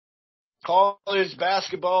College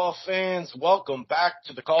basketball fans, welcome back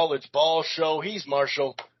to the College Ball Show. He's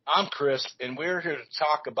Marshall, I'm Chris, and we're here to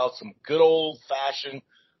talk about some good old-fashioned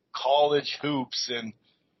college hoops. And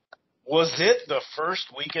was it the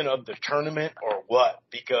first weekend of the tournament or what?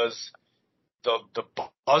 Because the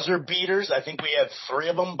buzzer beaters, I think we had 3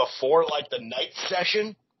 of them before, like, the night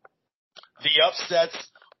session. The upsets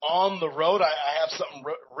on the road. I have something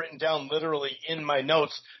written down literally in my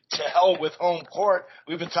notes. To hell with home court.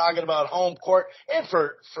 We've been talking about home court, and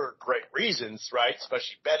for great reasons, right?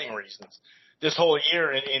 Especially betting reasons. This whole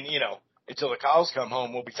year, and until the cows come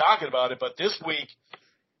home, we'll be talking about it. But this week,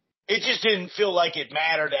 it just didn't feel like it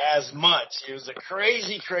mattered as much. It was a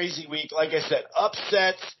crazy, crazy week. Like I said,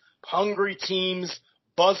 upsets, hungry teams,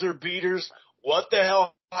 buzzer beaters. What the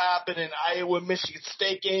hell happened in Iowa-Michigan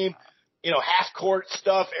State game? Half-court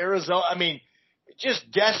stuff, Arizona. I mean,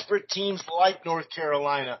 just desperate teams like North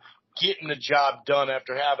Carolina getting the job done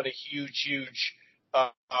after having a huge,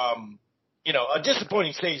 a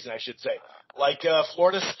disappointing season, I should say. Like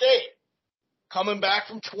Florida State coming back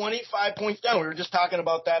from 25 points down. We were just talking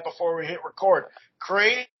about that before we hit record.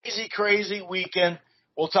 Crazy, crazy weekend.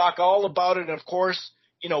 We'll talk all about it. And, of course,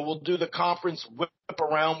 we'll do the conference whip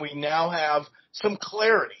around. We now have some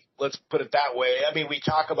clarity. Let's put it that way. I mean, we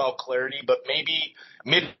talk about clarity, but maybe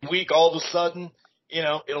midweek all of a sudden,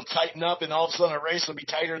 it'll tighten up and all of a sudden a race will be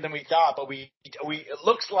tighter than we thought. But it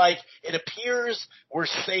looks like it appears we're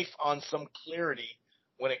safe on some clarity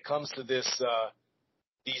when it comes to these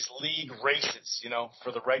league races,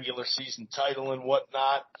 for the regular season title and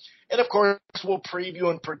whatnot. And of course, we'll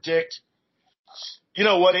preview and predict,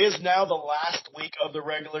 what is now the last week of the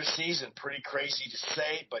regular season. Pretty crazy to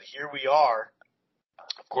say, but here we are.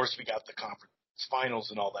 Of course, we got the conference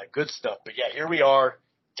finals and all that good stuff. But, yeah, here we are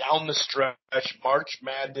down the stretch. March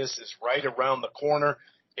Madness is right around the corner.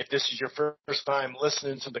 If this is your first time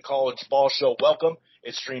listening to the College Ball Show, welcome.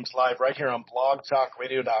 It streams live right here on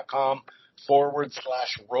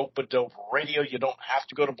blogtalkradio.com/Rope-A-Dope Radio. You don't have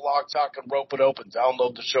to go to Blog Talk and Rope-A-Dope and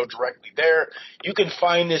download the show directly there. You can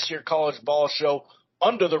find this here College Ball Show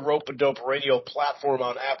under the Rope-A-Dope Radio platform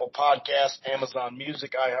on Apple Podcasts, Amazon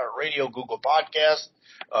Music, iHeartRadio, Google Podcasts,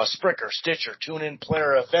 Spreaker, Stitcher, TuneIn,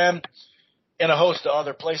 Player FM, and a host of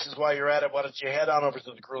other places. While you're at it, why don't you head on over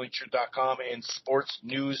to thegurleytruth.com and Sports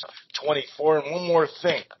News 24. And one more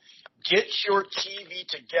thing. Get your TV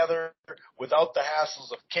together without the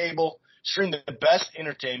hassles of cable. Stream the best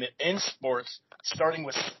entertainment in sports, starting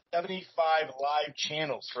with 75 live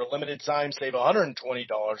channels. For a limited time, save $120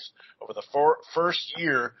 over the first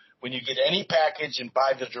year when you get any package and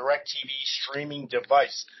buy the DirecTV streaming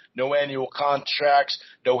device. No annual contracts,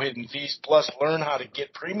 no hidden fees. Plus, learn how to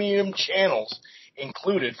get premium channels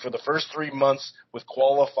included for the first 3 months with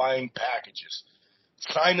qualifying packages.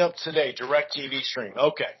 Sign up today, DirecTV Stream.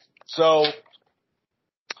 Okay, so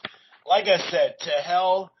like I said, to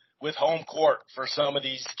hell with home court for some of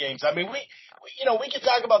these games. I mean, we can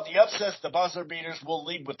talk about the upsets, the buzzer beaters. We'll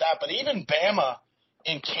lead with that. But even Bama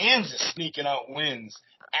and Kansas sneaking out wins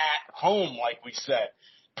at home, like we said.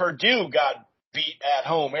 Purdue got beat at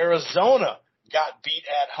home. Arizona got beat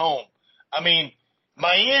at home. I mean,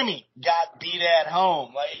 Miami got beat at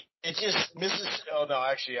home. Like, it just I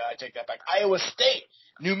take that back. Iowa State,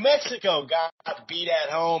 New Mexico got beat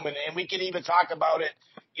at home. And we could even talk about it,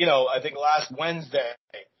 I think last Wednesday.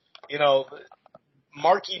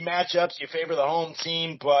 Marquee matchups, you favor the home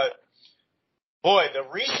team, but boy, the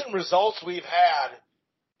recent results we've had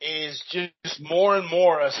is just more and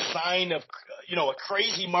more a sign of, a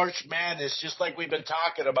crazy March Madness, just like we've been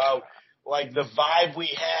talking about, like the vibe we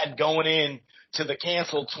had going in to the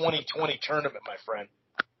canceled 2020 tournament, my friend.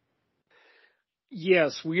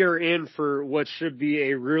 Yes, we are in for what should be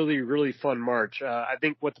a really, really fun March. I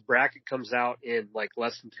think what the bracket comes out in like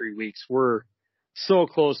less than 3 weeks, we're so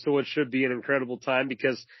close to what should be an incredible time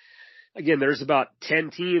because, again, there's about 10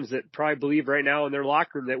 teams that probably believe right now in their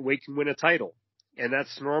locker room that we can win a title. And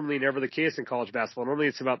that's normally never the case in college basketball. Normally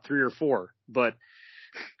it's about 3 or 4. But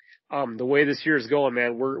the way this year is going,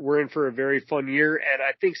 man, we're in for a very fun year. And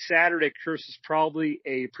I think Saturday, Chris, is probably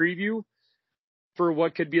a preview for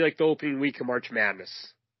what could be like the opening week of March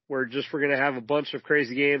Madness. We're going to have a bunch of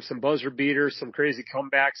crazy games, some buzzer beaters, some crazy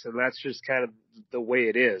comebacks, and that's just kind of the way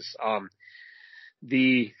it is.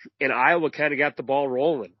 And Iowa kind of got the ball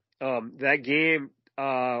rolling. That game,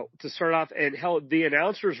 to start off, and hell, the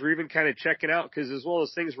announcers were even kind of checking out because it's one of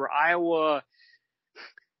those things where Iowa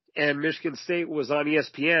and Michigan State was on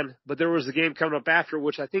ESPN, but there was a game coming up after,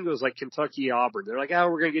 which I think it was like Kentucky-Auburn. They're like,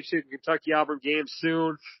 we're going to get you a Kentucky-Auburn game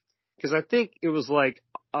soon. Because I think it was like,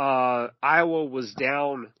 Iowa was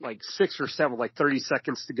down like 6 or 7, like 30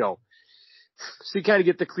 seconds to go. So you kind of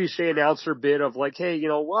get the cliche announcer bit of like, hey,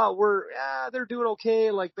 well, they're doing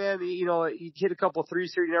okay. Like, man, you hit a couple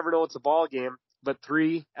threes here. You never know it's a ball game, but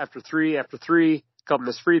three after three after three, couple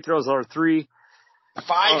missed free throws, another three.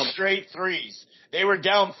 5 straight threes. They were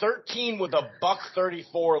down 13 with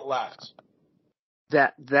 $1:34 left.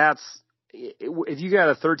 That's, if you got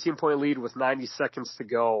a 13-point lead with 90 seconds to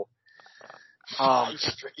go, 5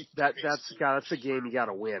 straight that's a game you got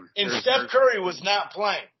to win. And Steph Curry was not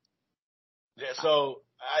playing. So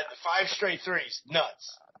 5 straight threes,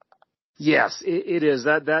 nuts. Yes, it is.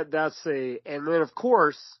 And then of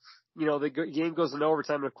course, the game goes into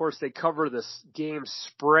overtime, and of course they cover this game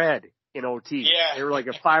spread in OT. Yeah. They were like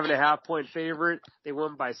a 5.5 point favorite. They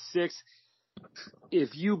won by 6.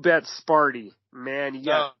 If you bet Sparty, man, you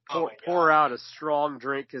got to pour out a strong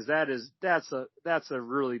drink, because that's a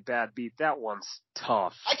really bad beat. That one's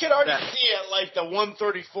tough. I could already see it like the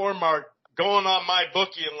 134 mark going on my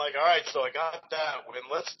bookie and like, all right, so I got that win.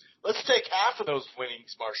 Let's take half of those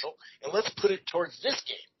winnings, Marshall, and let's put it towards this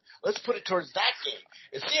game. Let's put it towards that game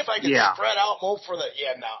and see if I can spread out more for the.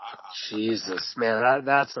 Yeah, no. Jesus, man,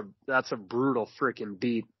 that's a brutal freaking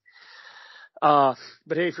beat. But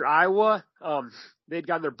hey, if you're Iowa, they'd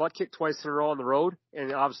gotten their butt kicked twice in a row on the road,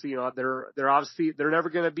 and obviously, they're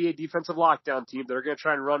never going to be a defensive lockdown team. They're going to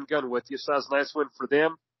try and run gun with you. So that's a nice win for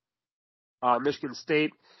them. Michigan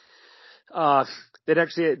State, they'd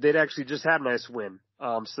actually just had a nice win.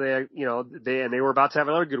 So they were about to have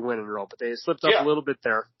another good win in a row, but they slipped up a little bit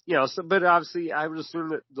there. But obviously I would assume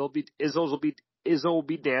that Izzo will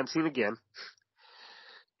be dancing again.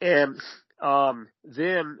 And,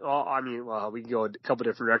 then, we can go a couple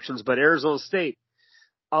different directions, but Arizona State,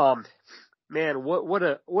 man, what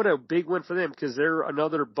a big win for them, because they're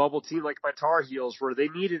another bubble team like my Tar Heels, where they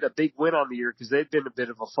needed a big win on the year because they'd been a bit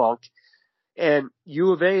of a funk. And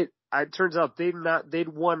U of A, it turns out they'd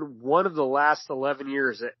won one of the last 11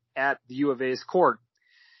 years at the U of A's court.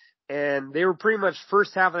 And they were pretty much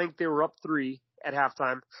first half, I think they were up 3 at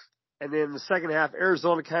halftime. And then the second half,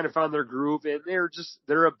 Arizona kind of found their groove, and they were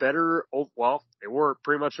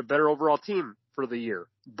pretty much a better overall team for the year.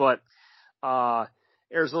 But,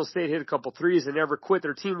 Arizona State hit a couple threes and never quit.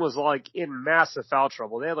 Their team was like in massive foul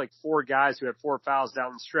trouble. They had like 4 guys who had 4 fouls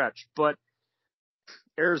down the stretch, but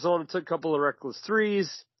Arizona took a couple of reckless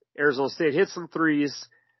threes. Arizona State hit some threes,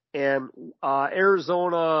 and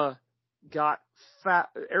Arizona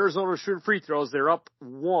was shooting free throws. They're up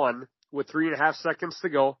 1 with 3.5 seconds to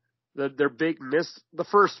go. Their big missed the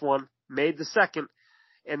first one, made the second,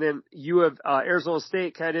 and then Arizona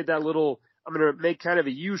State kind of did that little, I'm going to make kind of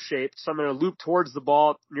a U shape, so I'm going to loop towards the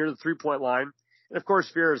ball near the 3-point line. And of course,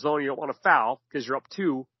 if you're Arizona, you don't want to foul because you're up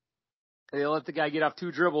 2, and they let the guy get off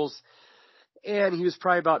 2 dribbles. And he was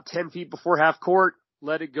probably about 10 feet before half court,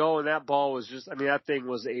 let it go, and that ball was that thing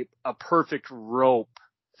was a perfect rope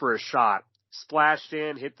for a shot. Splashed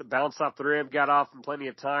in, bounced off the rim, got off in plenty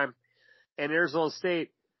of time. And Arizona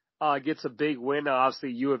State gets a big win. Now,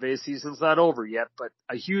 obviously, U of A season's not over yet, but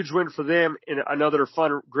a huge win for them in another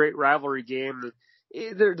fun, great rivalry game.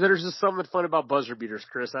 There's just something fun about buzzer beaters,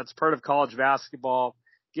 Chris. That's part of college basketball.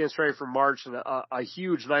 Getting ready for March, and a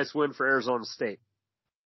huge, nice win for Arizona State.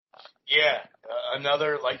 Yeah,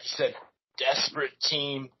 another, like you said, desperate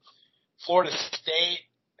team. Florida State.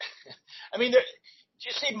 I mean,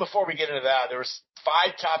 just even before we get into that, there was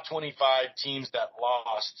 5 top 25 teams that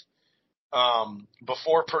lost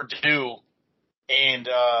before Purdue and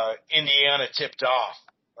Indiana tipped off.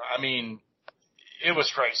 I mean, it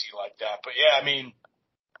was crazy like that. But yeah, I mean,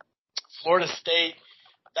 Florida State,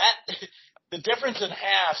 the difference in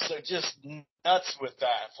halves are just nuts with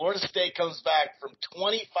that. Florida State comes back from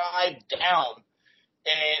 25 down,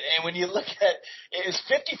 and when you look at it, it's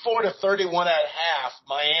 54-31 at half.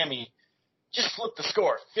 Miami just flipped the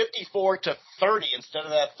score, 54-30 instead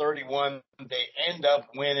of that 31. They end up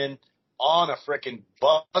winning on a freaking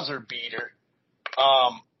buzzer beater.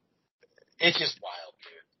 It's just wild,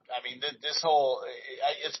 dude. I mean, this whole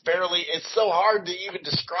it's so hard to even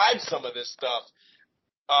describe some of this stuff.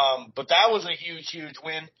 But that was a huge, huge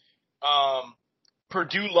win.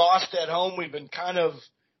 Purdue lost at home. We've been kind of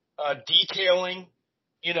detailing,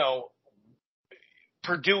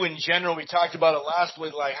 Purdue in general. We talked about it last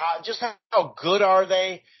week, like how good are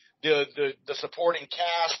they? The supporting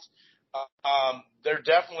cast. There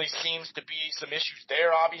definitely seems to be some issues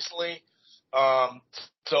there, obviously.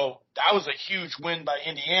 So that was a huge win by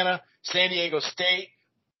Indiana. San Diego State,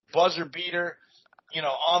 buzzer beater.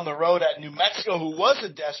 On the road at New Mexico, who was a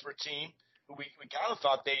desperate team, who we kind of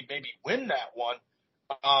thought they'd maybe win that one.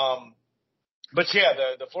 But yeah,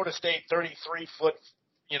 the Florida State 33-foot,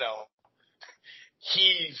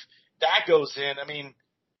 heave, that goes in. I mean,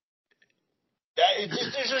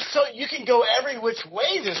 There's just so you can go every which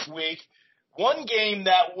way this week. One game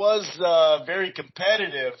that was very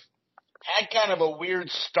competitive, had kind of a weird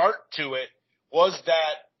start to it, was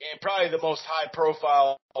that, and probably the most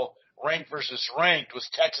high-profile ranked versus ranked, was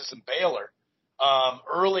Texas and Baylor.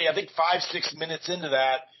 Early, I think 5-6 minutes into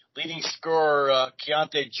that, leading scorer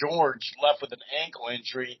Keontae George left with an ankle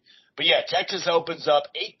injury. But yeah, Texas opens up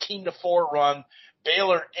 18-4 run.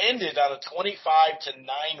 Baylor ended on a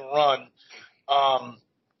 25-9 run.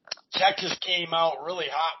 Texas came out really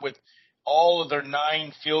hot with all of their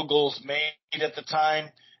 9 field goals made at the time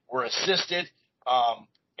were assisted.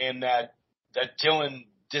 And that Dylan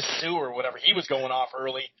Dissou or whatever, he was going off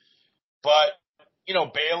early. But,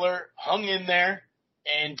 Baylor hung in there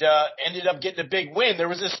and ended up getting a big win. There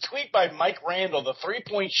was this tweet by Mike Randall, the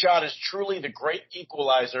 3-point shot is truly the great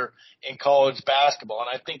equalizer in college basketball, and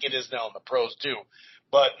I think it is now in the pros too.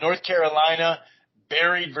 But North Carolina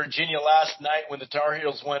buried Virginia last night when the Tar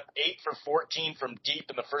Heels went 8 for 14 from deep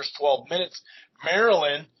in the first 12 minutes.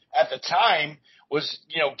 Maryland, at the time, was,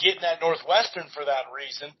 getting at Northwestern for that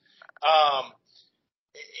reason.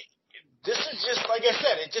 This is just, like I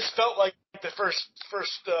said, it just felt like the first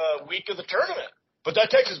week of the tournament. But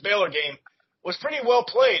that Texas Baylor game was pretty well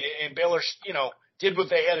played, and Baylor, did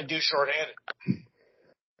what they had to do shorthanded.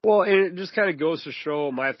 Well, and it just kind of goes to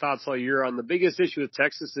show my thoughts all year on the biggest issue with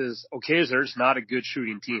Texas is, okay, they're just not a good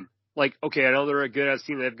shooting team. Like, okay, I know they're a good-ass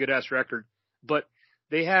team, they have a good-ass record, but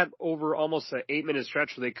they had over almost an 8-minute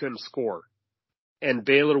stretch where they couldn't score. And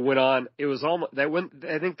Baylor went on,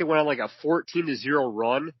 I think they went on like a 14-0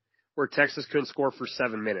 run where Texas couldn't score for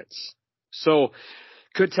 7 minutes. So,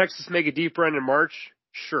 could Texas make a deep run in March?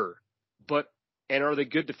 Sure. And are they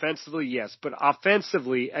good defensively? Yes. But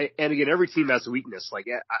offensively, and again, every team has a weakness. Like,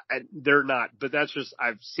 they're not. But that's just,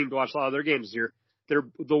 I've seemed to watch a lot of their games here.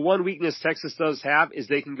 The one weakness Texas does have is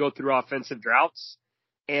they can go through offensive droughts.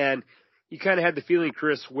 And you kind of had the feeling,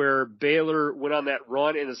 Chris, where Baylor went on that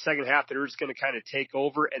run in the second half, they were just going to kind of take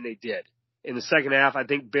over, and they did. In the second half, I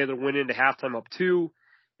think Baylor went into halftime up 2,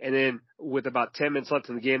 and then with about 10 minutes left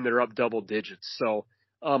in the game, they're up double digits. So,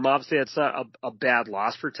 obviously that's not a bad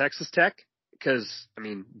loss for Texas Tech. Because,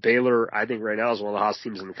 Baylor, I think right now is one of the hottest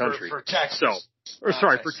teams in the country. For Texas. For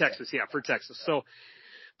Texas. Yeah, for Texas. So,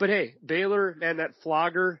 but hey, Baylor, man, that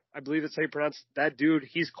Flogger, I believe that's how you pronounce it, that dude,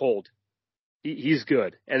 he's cold. He's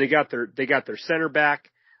good. And they got their center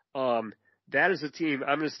back. That is a team.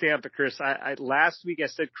 I'm going to stamp it, Chris. Last week I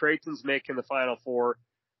said Creighton's making the Final Four.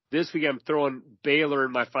 This week I'm throwing Baylor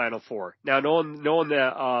in my Final Four. Now, knowing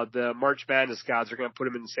the March Madness gods are going to put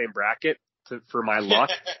them in the same bracket for my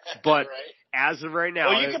luck, but right. As of right now,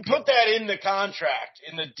 well, you can put that in the contract,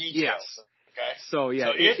 in the details. Yes. Okay. So yeah,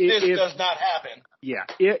 so if this does not happen, yeah,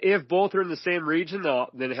 if both are in the same region,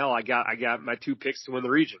 then hell, I got my 2 picks to win the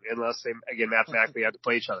region, unless they again mathematically have to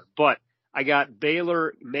play each other. But I got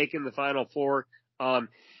Baylor making the Final Four.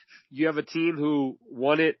 You have a team who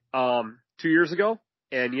won it 2 years ago,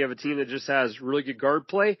 and you have a team that just has really good guard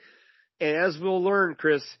play. And as we'll learn,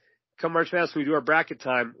 Chris, come March Madness, when we do our bracket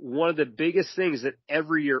time, one of the biggest things that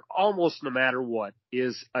every year, almost no matter what,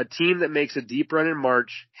 is a team that makes a deep run in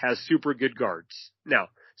March has super good guards. Now,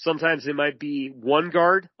 sometimes it might be one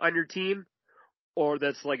guard on your team, or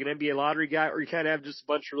that's like an NBA lottery guy, or you kind of have just a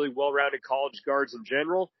bunch of really well-rounded college guards in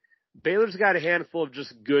general. Baylor's got a handful of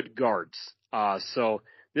just good guards. So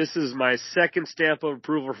this is my second stamp of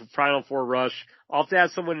approval for Final Four rush. I'll have to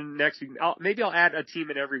add someone in next week. Maybe I'll add a team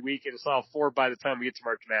in every week, and so I'll have 4 by the time we get to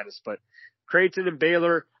March Madness. But Creighton and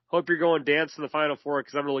Baylor, hope you're going dance in the Final Four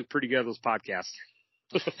because I'm going to look pretty good on those podcasts.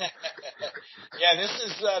 Yeah, this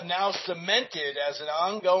is now cemented as an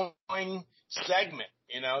ongoing segment,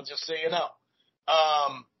 just so you know.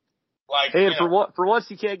 Hey, and for once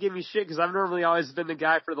you can't give me shit because I've normally always been the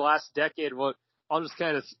guy for the last decade. Well, I'll just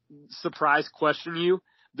kind of surprise question you.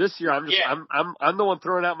 This year, I'm the one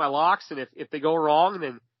throwing out my locks, and if they go wrong,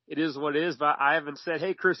 then it is what it is. But I haven't said,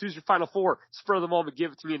 hey, Chris, who's your Final Four? Spur of the moment,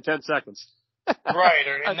 give it to me in 10 seconds. Right.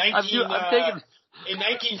 Or in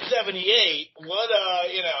 1978,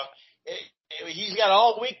 he's got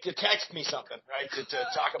all week to text me something, right, to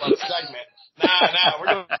talk about the segment. Nah, we're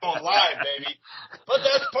going live, baby. But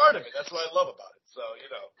that's part of it. That's what I love about it. So,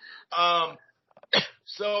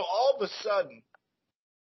 so all of a sudden,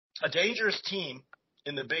 a dangerous team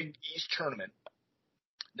in the Big East tournament,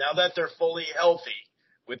 now that they're fully healthy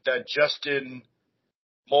with that Justin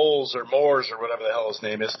Moores or whatever the hell his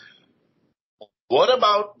name is, what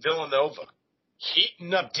about Villanova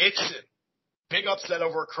heating up Dixon? Big upset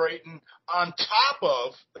over Creighton on top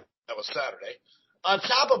of, that was Saturday, on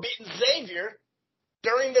top of beating Xavier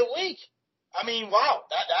during the week. Wow,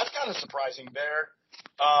 that's kind of surprising there.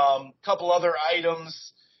 Couple other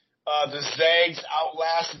items. The Zags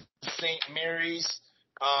outlasted St. Mary's.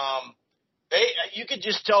 You could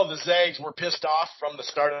just tell the Zags were pissed off from the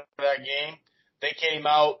start of that game. They came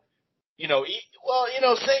out,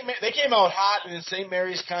 they came out hot, and then St.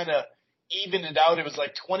 Mary's kind of evened it out. It was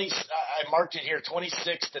like 20. I marked it here,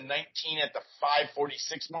 26-19 at the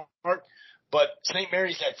 5:46 mark. But St.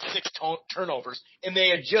 Mary's had 6 turnovers, and they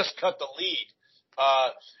had just cut the lead.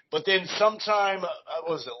 But then sometime,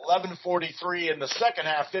 was it 11:43 in the second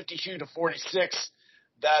half, 52-46,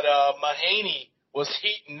 that Mahaney was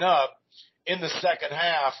heating up in the second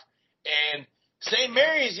half. And St.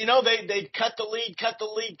 Mary's, they cut the lead.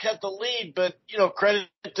 But, credit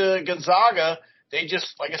to Gonzaga. They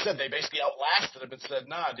just, like I said, they basically outlasted them and said,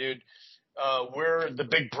 nah, dude, we're the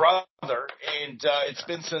big brother. And it's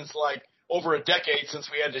been since like over a decade since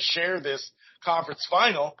we had to share this conference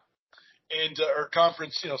final and or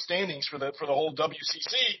conference, standings for the whole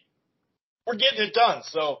WCC. We're getting it done.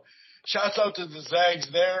 So shouts out to the Zags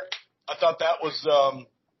there. I thought that was,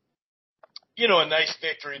 a nice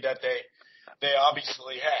victory that they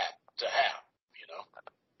obviously had to have,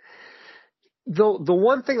 The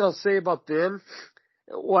one thing I'll say about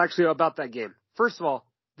about that game. First of all,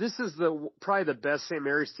 this is probably the best St.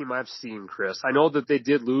 Mary's team I've seen, Chris. I know that they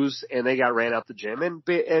did lose and they got ran out the gym, and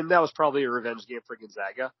that was probably a revenge game for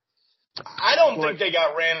Gonzaga. I don't think they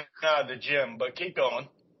got ran out of the gym, but keep going.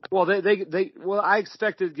 Well, I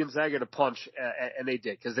expected Gonzaga to punch, and they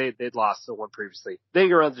did, because they'd lost the one previously. They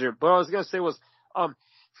got around the gym. But what I was going to say was, I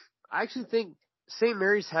actually think St.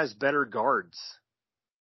 Mary's has better guards.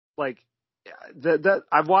 Like,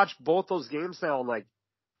 I've watched both those games now, and like,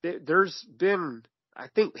 there's been, I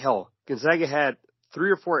think, Gonzaga had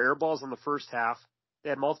 3 or 4 air balls in the first half. They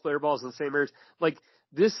had multiple air balls in St. Mary's. Like,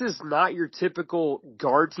 this is not your typical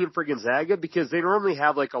guard team for Gonzaga, because they normally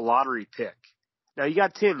have like a lottery pick. Now, you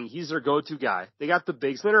got Timmy. He's their go-to guy. They got the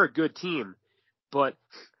bigs. They're a good team. But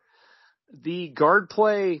the guard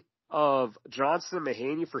play of Johnson and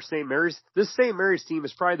Mahaney for St. Mary's, this St. Mary's team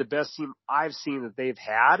is probably the best team I've seen that they've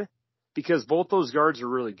had, because both those guards are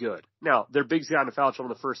really good. Now, their bigs got into foul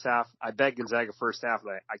trouble in the first half. I bet Gonzaga first half,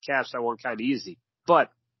 and I cashed that one kind of easy.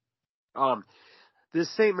 But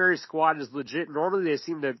this St. Mary's squad is legit. Normally, they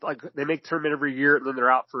seem to, they make tournament every year, and then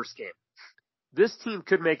they're out first game. This team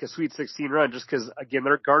could make a Sweet 16 run just because, again,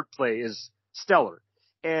 their guard play is stellar.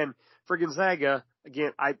 And for Gonzaga,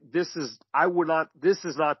 again, this is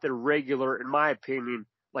not the regular, in my opinion,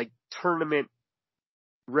 like tournament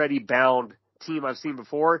ready bound team I've seen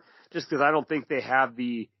before, just because I don't think they have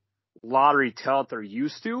the lottery talent they're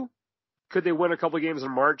used to. Could they win a couple of games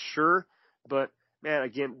in March? Sure. But man,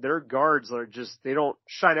 again, their guards are they don't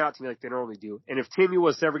shine out to me like they normally do. And if Timmy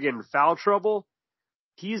was to ever get in foul trouble,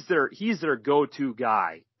 he's their go-to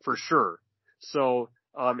guy for sure. So,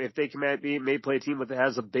 if they can may play a team that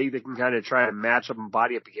has a big that can kind of try to match up and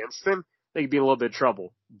body up against him, they could be in a little bit of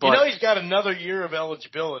trouble. But he's got another year of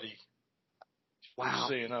eligibility. Wow.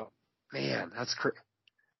 So you know. Man, that's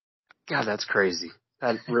God, that's crazy.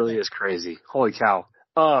 That really is crazy. Holy cow.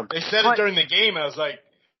 They said it during the game, and I was like,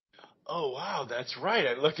 oh, wow, that's right.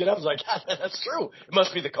 I looked it up. I was like, that's true. It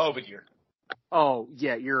must be the COVID year. Oh,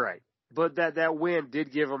 yeah, you're right. But that win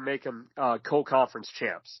did make them co-conference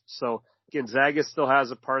champs. So Gonzaga still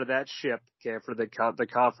has a part of that ship, okay, for the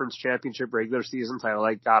conference championship regular season title.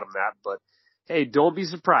 I got them that. But, hey, don't be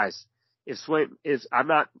surprised if I'm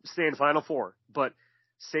not saying Final Four, but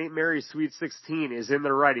St. Mary's Sweet 16 is in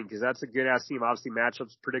their writing, because that's a good-ass team. Obviously,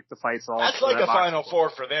 matchups predict the fights. All that's like a Final Four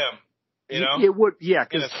for them, It would, yeah.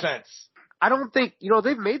 In a sense. I don't think,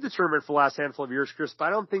 they've made the tournament for the last handful of years, Chris, but I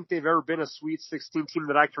don't think they've ever been a Sweet 16 team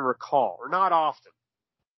that I can recall, or not often.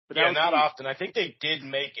 But yeah, not often. I think they did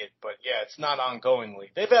make it, but yeah, it's not ongoingly.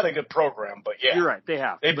 They've had a good program, but yeah. You're right, they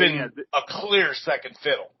have. They've been a clear second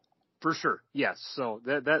fiddle. For sure, yes. So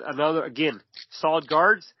that another, again, solid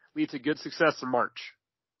guards lead to good success in March.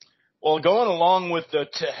 Well, going along with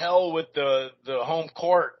to hell with the home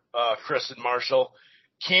court, Chris and Marshall,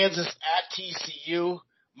 Kansas at TCU,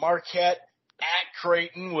 Marquette at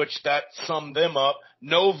Creighton, which that summed them up.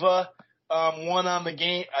 Nova won on the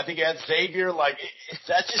game. I think at Xavier.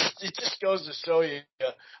 It just goes to show you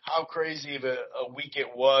how crazy of a week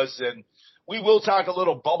it was. And we will talk a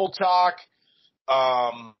little bubble talk.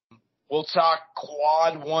 We'll talk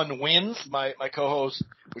quad one wins. My co-host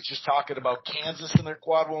was just talking about Kansas and their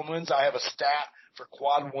quad one wins. I have a stat for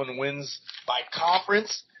quad one wins by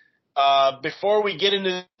conference. Before we get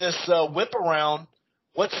into this whip around,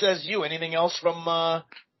 what says you? Anything else from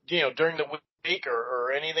during the week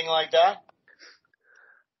or anything like that?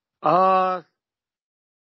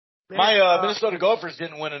 My Minnesota Gophers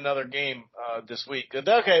didn't win another game this week.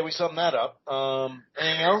 Okay, we summed that up.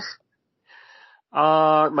 Anything else?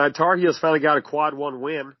 My Tar Heels finally got a quad one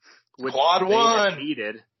win, which they had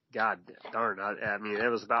needed. God darn, I mean, it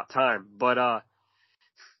was about time. But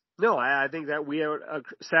no, I think that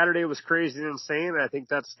Saturday was crazy and insane. I think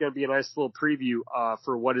that's going to be a nice little preview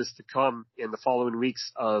for what is to come in the following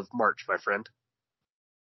weeks of March, my friend.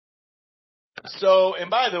 So,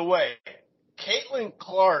 and by the way, Caitlin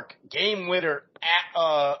Clark, game winner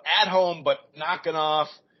at home, but knocking off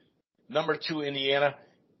number 2 Indiana.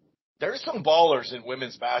 There's some ballers in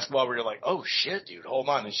women's basketball where you're like, oh shit, dude, hold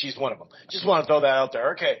on, and she's one of them. Just want to throw that out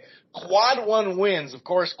there. Okay, quad one wins, of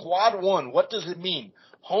course. Quad one, what does it mean?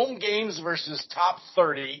 Home games versus top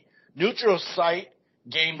 30, neutral site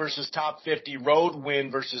game versus top 50, road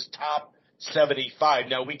win versus top 75.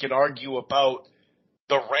 Now we can argue about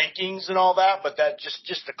the rankings and all that, but that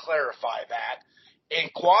just to clarify that.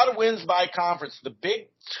 And quad wins by conference, the Big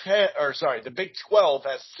 12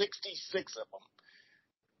 has 66 of them.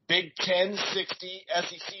 Big 10, 60,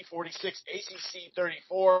 SEC 46, ACC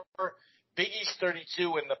 34, Big East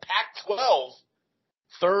 32, and the Pac-12,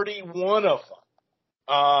 31 of them.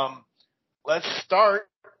 Let's start,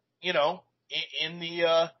 in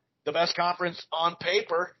the best conference on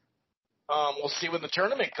paper. We'll see when the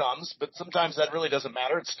tournament comes, but sometimes that really doesn't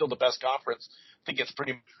matter. It's still the best conference. I think it's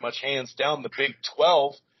pretty much hands down the Big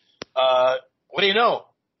 12. What do you know?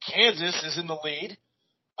 Kansas is in the lead.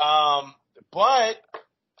 But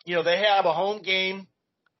they have a home game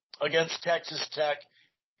against Texas Tech,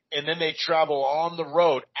 and then they travel on the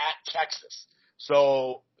road at Texas.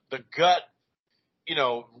 So the gut,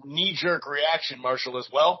 knee-jerk reaction, Marshall, as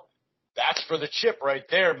well, that's for the chip right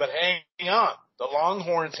there. But hang on. The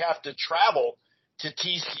Longhorns have to travel to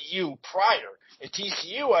TCU prior. And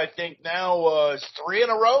TCU, I think, now is 3 in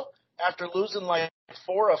a row after losing like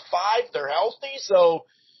 4 of 5. They're healthy. So,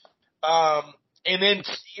 and then,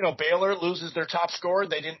 Baylor loses their top scorer.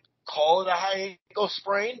 They didn't call it a high ankle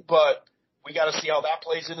sprain, but we got to see how that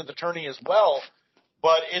plays into the tourney as well.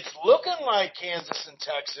 But it's looking like Kansas and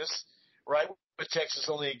Texas, right? With Texas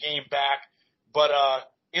only a game back. But,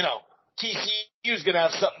 TCU is going to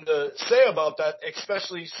have something to say about that,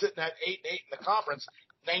 especially sitting at 8-8 in the conference,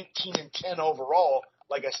 19-10 overall.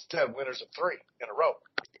 Like I said, winners of 3 in a row.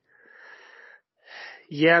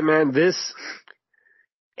 Yeah, man, this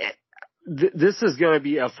is going to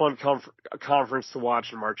be a fun conference to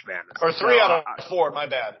watch in March Madness. Or 3 out of 4, my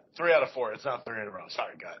bad. 3 out of 4. It's not 3 in a row.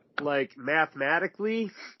 Sorry, go ahead. Like,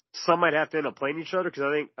 mathematically, some might have to end up playing each other because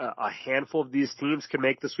I think a handful of these teams can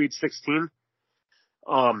make the Sweet 16.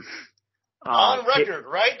 On record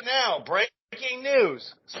right now, breaking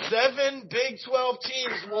news: 7 Big 12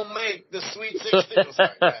 teams will make the Sweet 16.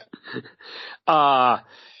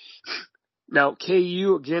 Now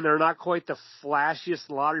KU again are not quite the flashiest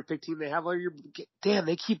lottery pick team they have all year. Damn,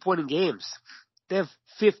 they keep winning games. They have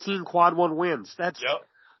 15 quad one wins. That's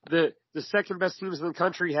the second best teams in the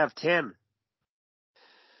country have 10.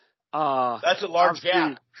 That's a large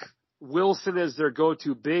gap. Wilson is their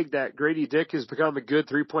go-to big. That Grady Dick has become a good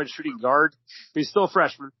three-point shooting guard. But he's still a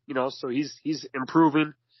freshman, so he's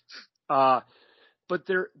improving. But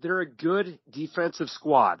they're a good defensive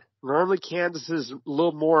squad. Normally Kansas is a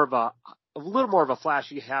little more of a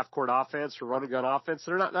flashy half-court offense or run-and-gun offense.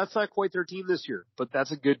 That's not quite their team this year, but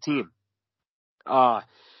that's a good team.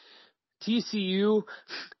 TCU,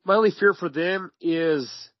 my only fear for them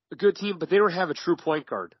is a good team, but they don't have a true point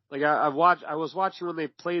guard. Like I was watching when they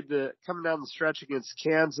played coming down the stretch against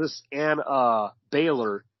Kansas and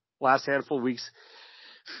Baylor last handful of weeks.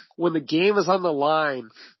 When the game is on the line,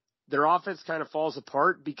 their offense kind of falls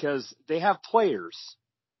apart because they have players,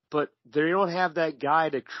 but they don't have that guy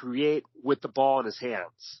to create with the ball in his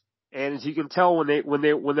hands. And as you can tell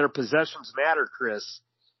when their possessions matter, Chris,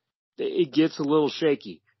 it gets a little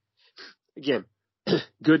shaky. Again,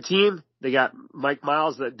 good team. They got Mike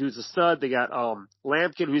Miles, that dude's a stud. They got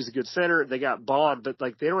Lampkin, who's a good center. They got Bond, but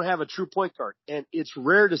they don't have a true point guard. And it's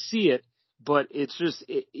rare to see it, but it's just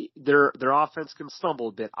their offense can stumble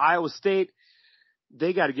a bit. Iowa State,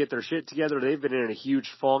 they got to get their shit together. They've been in a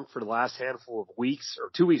huge funk for the last handful of weeks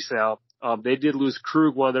or 2 weeks now. They did lose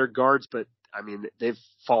Krug, one of their guards, but I mean they've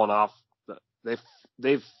fallen off.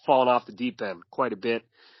 They've fallen off the deep end quite a bit.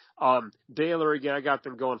 Baylor, again, I got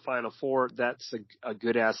them going Final Four. That's a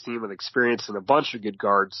good-ass team with experience and a bunch of good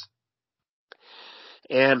guards.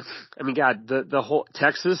 And, I mean, God, the whole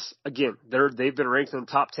Texas, again, they've been ranked in the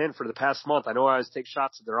top 10 for the past month. I know I always take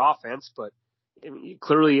shots at their offense, but I mean,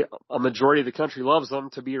 clearly a majority of the country loves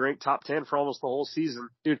them to be ranked top 10 for almost the whole season.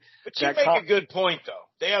 Dude, but you make a good point, though.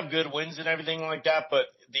 They have good wins and everything like that, but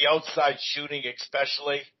the outside shooting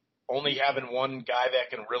especially, only having one guy that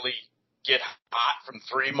can really get hot from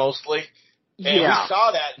three mostly. And Yeah. we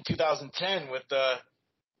saw that in 2010 with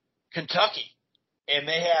Kentucky. And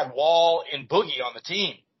they had Wall and Boogie on the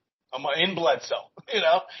team in Bledsoe,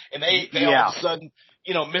 and they all of a sudden,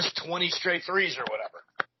 missed 20 straight threes or whatever.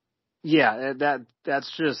 Yeah, that's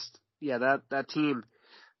just, that team,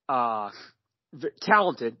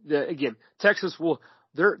 talented. Again, Texas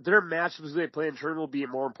their matchups they play in tournament will be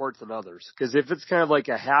more important than others. Because if it's kind of like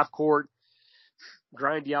a half court,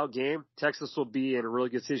 grindy out game, Texas will be in a really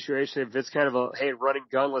good situation. If it's kind of a, hey, running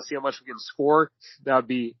gun, let's see how much we can score, that would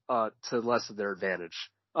be, to less of their advantage.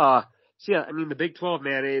 The Big 12,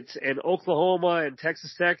 man, and Oklahoma and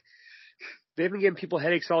Texas Tech, they've been giving people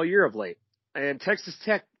headaches all year of late. And Texas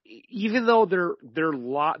Tech, even though their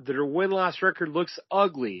win-loss record looks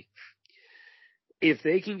ugly, if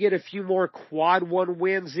they can get a few more quad one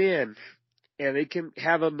wins in, and they can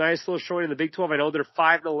have a nice little showing in the Big 12. I know they're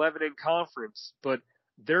 5-11 in conference, but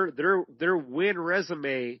their win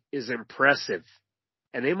resume is impressive,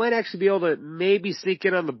 and they might actually be able to maybe sneak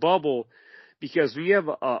in on the bubble, because we have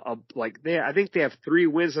I think they have 3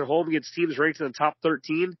 wins at home against teams ranked in the top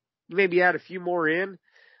 13. You maybe add a few more in.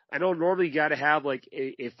 I know normally you got to have like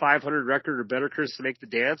a 500 record or better, Chris, to make the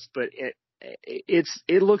dance, but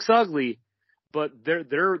it looks ugly, but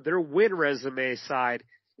their win resume side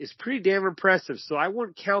is pretty damn impressive. So I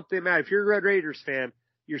wouldn't count them out. If you're a Red Raiders fan,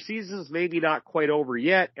 your season's maybe not quite over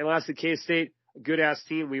yet. And lastly, K-State, a good-ass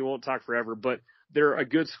team. We won't talk forever, but they're a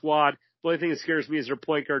good squad. The only thing that scares me is their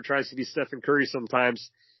point guard tries to be Stephen Curry sometimes,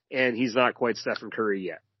 and he's not quite Stephen Curry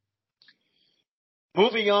yet.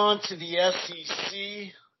 Moving on to the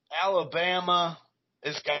SEC, Alabama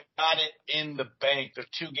has got it in the bank. They're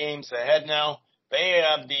 2 games ahead now. They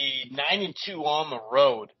have the 9-2 on the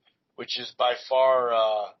road, which is by far,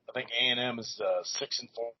 I think A&M is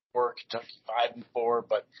 6-4, Kentucky 5-4.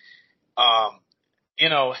 But,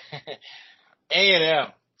 A&M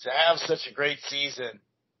to have such a great season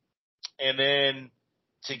and then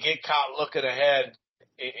to get caught looking ahead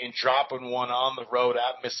and dropping one on the road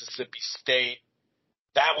at Mississippi State,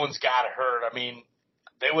 that one's got to hurt. I mean,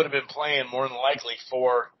 they would have been playing more than likely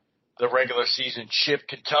for the regular season chip.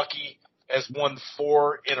 Kentucky has won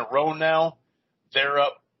 4 in a row now. They're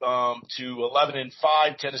up to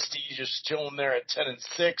 11-5. Tennessee just chilling there at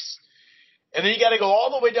 10-6. And then you got to go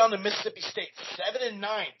all the way down to Mississippi State,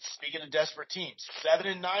 7-9. Speaking of desperate teams,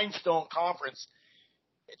 7-9 still in conference.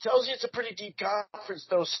 It tells you it's a pretty deep conference,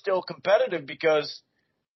 though, still competitive because,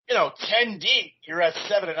 10 deep, you're at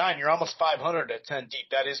 7-9. You're almost 500 at 10 deep.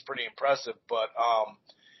 That is pretty impressive. But,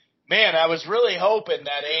 man, I was really hoping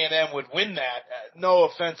that A&M would win that. No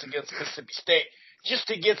offense against Mississippi State, just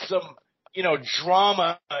to get some,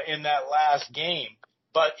 drama in that last game.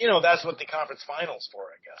 But, that's what the conference finals for,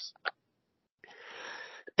 I guess.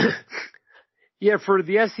 Yeah, for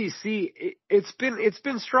the SEC, it's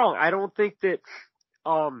been strong. I don't think that,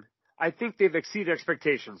 I think they've exceeded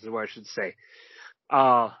expectations is what I should say.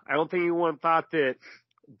 I don't think anyone thought that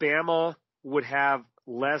Bama would have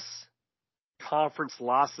less conference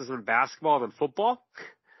losses in basketball than football.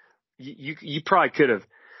 You probably could have,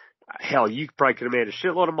 you probably could have made a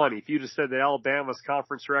shitload of money if you just said that Alabama's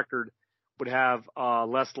conference record would have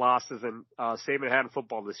less losses than Saban had in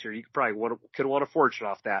football this year. You could have won a fortune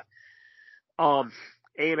off that.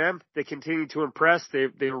 A&M, they continue to impress. They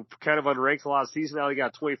were kind of unranked a lot of season. Now they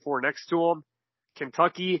got 24 next to them.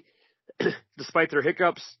 Kentucky, despite their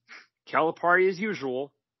hiccups, Calipari, as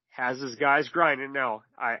usual, has his guys grinding. Now,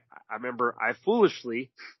 I remember I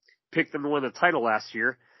foolishly picked them to win the title last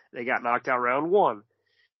year. They got knocked out round 1.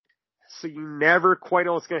 So you never quite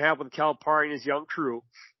know what's going to happen with Calipari and his young crew,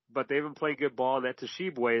 but they've been playing good ball, and that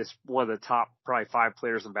Tshiebwe is one of the top probably 5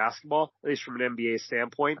 players in basketball, at least from an NBA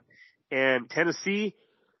standpoint. And Tennessee,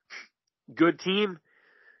 good team,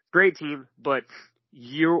 great team, but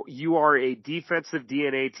you are a defensive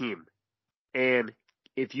DNA team. And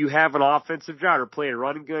if you have an offensive job or play a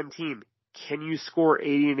running gun team, can you score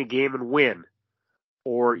 80 in a game and win?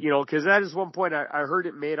 Or, because that is one point I heard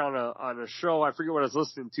it made on a show. I forget what I was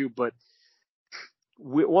listening to, but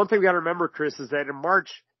one thing we got to remember, Chris, is that in March,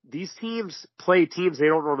 these teams play teams they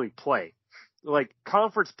don't normally play. Like,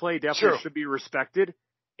 conference play definitely should be respected,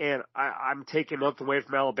 and I'm taking nothing away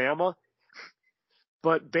from Alabama.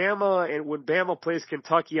 But Bama, and when Bama plays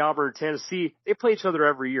Kentucky, Auburn, and Tennessee, they play each other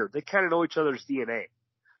every year. They kind of know each other's DNA.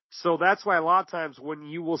 So that's why a lot of times when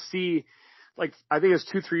you will see, like, I think it was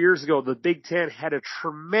 2-3 years ago, the Big Ten had a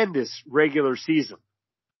tremendous regular season.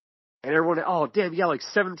 And everyone, oh, damn, you got like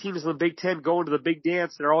 7 teams in the Big Ten going to the big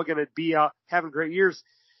dance. They're all going to be out having great years.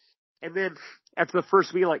 And then after the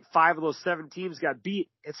first week, like 5 of those 7 teams got beat.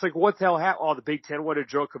 It's like, what the hell happened? Oh, the Big Ten, what a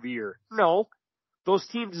joke of a year. No, those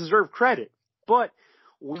teams deserve credit. But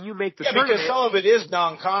when you make the tournament, because some of it is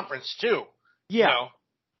non-conference too. Yeah.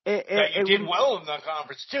 You know, you did well in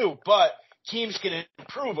non-conference too, but teams can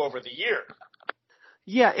improve over the year.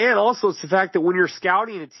 Yeah, and also it's the fact that when you're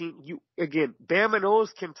scouting a team, Bama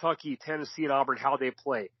knows Kentucky, Tennessee, and Auburn how they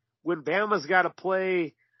play. When Bama's got to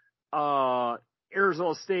play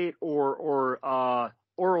Arizona State or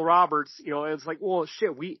Oral Roberts, it's like, well,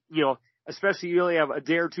 shit, especially you only have a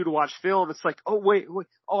day or two to watch film. It's like, oh wait,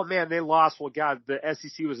 oh man, they lost. Well, God, the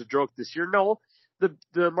SEC was a joke this year. No,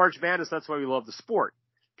 the March Madness. That's why we love the sport,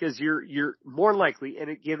 because you're more likely. And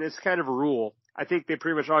again, it's kind of a rule. I think they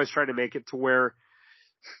pretty much always try to make it to where,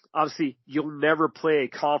 obviously, you'll never play a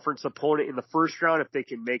conference opponent in the first round if they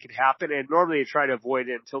can make it happen. And normally they try to avoid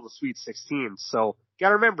it until the Sweet 16. So you got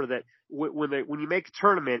to remember that when you make a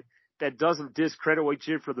tournament, that doesn't discredit what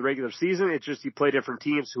you did for the regular season. It's just you play different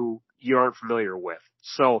teams who you aren't familiar with.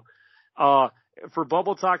 So for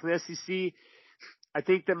Bubble Talk and the SEC, I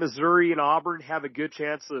think that Missouri and Auburn have a good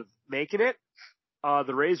chance of making it.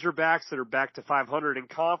 The Razorbacks that are back to 500 in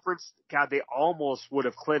conference, God, they almost would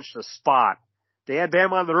have clinched a spot. They had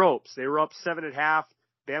Bama on the ropes. They were up 7.5.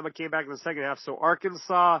 Bama came back in the second half. So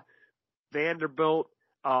Arkansas, Vanderbilt,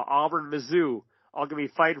 Auburn, Mizzou, all going to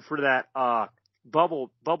be fighting for that bubble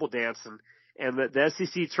dancing. And the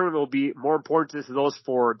SEC tournament will be more important to those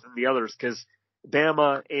 4 than the others, because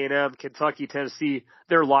Bama, A&M, Kentucky, Tennessee,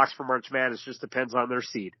 they're locks for March Madness. Just depends on their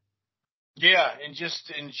seed. Yeah, and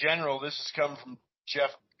just in general, this has come from Jeff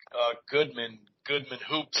Goodman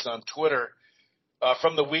Hoops on Twitter.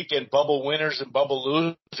 From the weekend, bubble winners and bubble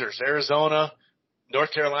losers: Arizona,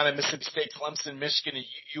 North Carolina, Mississippi State, Clemson, Michigan,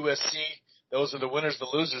 and USC. Those are the winners. The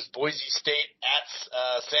losers: Boise State at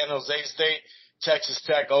San Jose State, Texas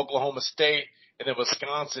Tech, Oklahoma State, and then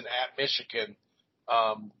Wisconsin at Michigan.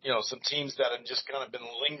 Some teams that have just kind of been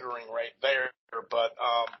lingering right there. But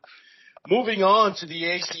moving on to the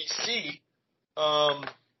ACC,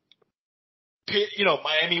 Pitt,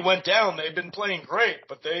 Miami went down. They've been playing great,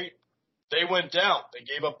 but they went down. They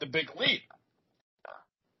gave up the big lead.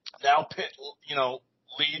 Now Pitt,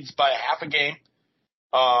 leads by half a game.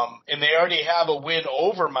 And they already have a win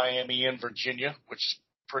over Miami and Virginia, which is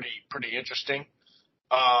pretty interesting.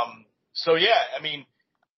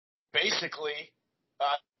 Basically,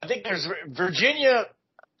 I think there's Virginia.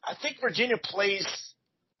 I think Virginia plays,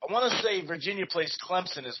 I want to say Virginia plays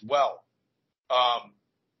Clemson as well,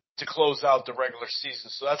 to close out the regular season.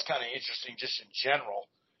 So that's kind of interesting just in general.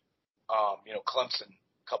 Clemson,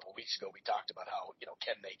 a couple of weeks ago, we talked about how,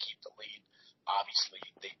 can they keep the lead? Obviously,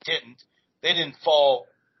 they didn't. They didn't fall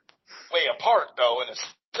way apart, though, in a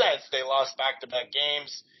sense. They lost back-to-back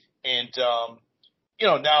games and,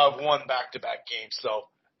 now have won back-to-back games. So,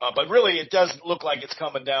 but really, it does look like it's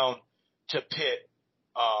coming down to Pitt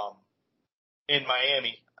in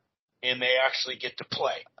Miami, and they actually get to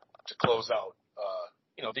play to close out,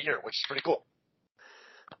 the year, which is pretty cool.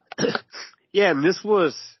 Yeah, and this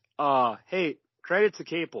was hey, credit to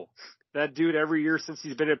Capel. That dude, every year since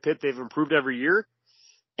he's been at Pitt, they've improved every year.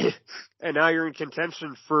 And now you're in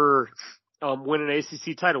contention for winning an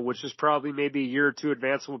ACC title, which is probably maybe a year or two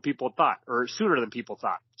advanced from what people thought, or sooner than people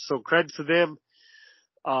thought. So credit to them.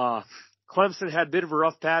 Clemson had a bit of a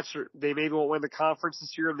rough patch. They maybe won't win the conference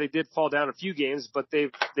this year, and they did fall down a few games, but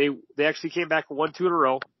they actually came back and won 2 in a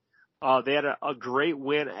row. They had a great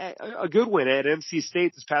win, a good win at NC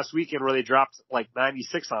State this past weekend where they dropped like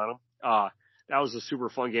 96 on them. That was a super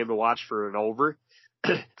fun game to watch for an over.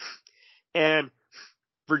 And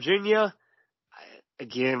Virginia,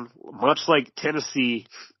 again, much like Tennessee,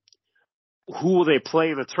 who will they play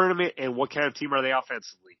in the tournament and what kind of team are they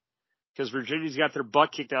offensively? Because Virginia's got their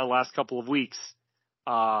butt kicked out the last couple of weeks.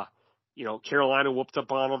 Carolina whooped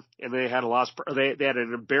up on them, and they had they had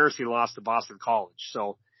an embarrassing loss to Boston College.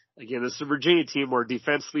 So, again, this is a Virginia team where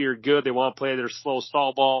defensively are good. They want to play their slow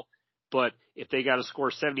stall ball, but if they got to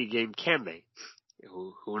score 70 a game, can they?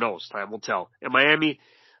 Who knows? Time will tell. And Miami,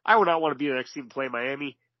 I would not want to be the next team to play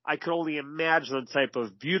Miami. I could only imagine the type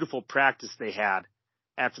of beautiful practice they had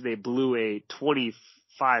after they blew a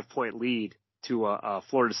 25-point lead to a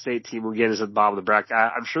Florida State team who, again, is at the bottom of the bracket.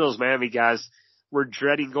 I'm sure those Miami guys were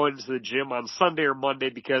dreading going to the gym on Sunday or Monday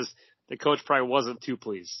because the coach probably wasn't too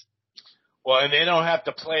pleased. Well, and they don't have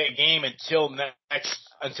to play a game until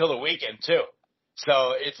the weekend too.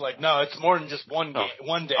 So it's like, no, it's more than just one day.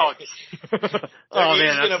 Oh, They're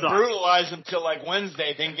going to brutalize them till like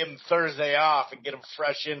Wednesday, then give them Thursday off and get them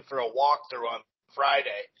fresh in for a walkthrough on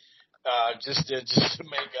Friday, just to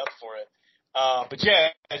make up for it. But yeah,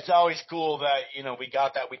 it's always cool that, we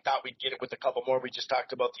got that. We thought we'd get it with a couple more. We just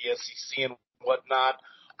talked about the SEC and whatnot.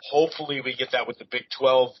 Hopefully we get that with the Big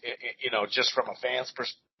 12, just from a fan's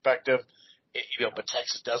perspective. But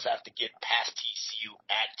Texas does have to get past TCU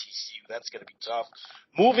at TCU. That's going to be tough.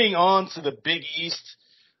 Moving on to the Big East,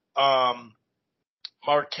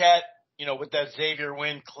 Marquette, with that Xavier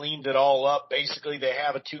win, cleaned it all up. Basically, they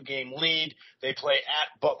have a 2-game lead. They play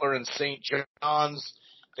at Butler and St. John's.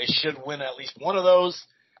 They should win at least one of those.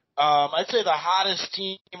 I'd say the hottest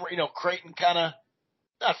team, Creighton kind of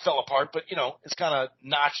not fell apart, but, it's kind of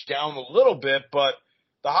notched down a little bit. But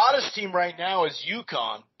the hottest team right now is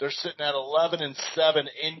UConn. They're sitting at 11-7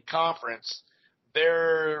 in conference.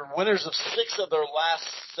 They're winners of 6 of their last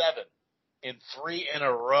 7 in 3 in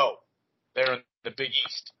a row. They're in the Big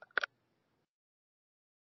East.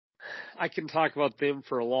 I can talk about them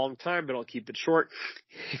for a long time, but I'll keep it short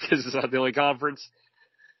because it's not the only conference.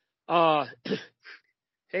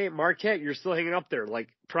 Hey, Marquette, you're still hanging up there. Like,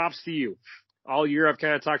 props to you. All year I've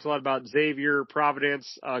kind of talked a lot about Xavier,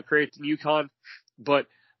 Providence, Creighton, UConn, but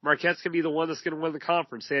Marquette's going to be the one that's going to win the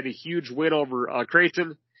conference. They had a huge win over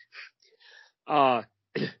Creighton.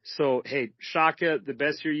 So, hey, Shaka, the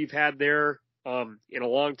best year you've had there in a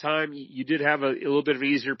long time. You did have a little bit of an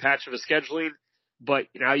easier patch of a scheduling, but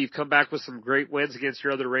now you've come back with some great wins against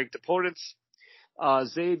your other ranked opponents.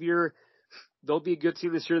 Xavier, they'll be a good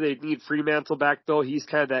team this year. They need Fremantle back, though. He's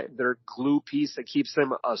kind of their glue piece that keeps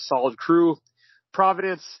them a solid crew.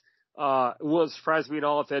 Providence, it wouldn't surprise me at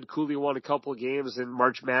all if Ed Cooley won a couple of games in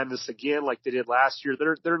March Madness again like they did last year.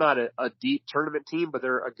 They're not a deep tournament team, but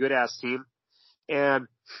they're a good-ass team. And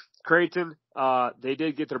Creighton, they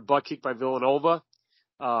did get their butt kicked by Villanova.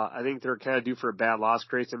 I think they're kind of due for a bad loss.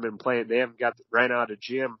 Creighton been playing. They haven't ran out of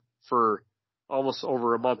gym for almost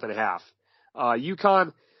over a month and a half.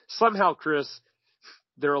 UConn, somehow, Chris,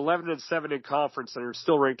 they're 11-7 in conference and are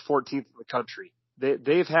still ranked 14th in the country.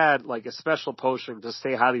 They've had like a special potion to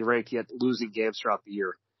stay highly ranked yet losing games throughout the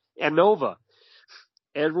year. And Nova,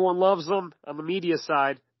 everyone loves them on the media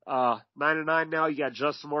side. 9-9 now. You got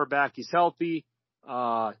Justin Moore back. He's healthy.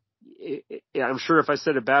 I'm sure if I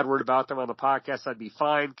said a bad word about them on the podcast, I'd be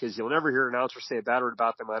fine because you'll never hear an announcer say a bad word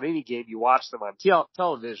about them on any game. You watch them on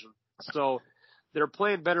television. So they're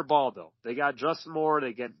playing better ball though. They got Justin Moore.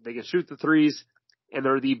 They can shoot the threes, and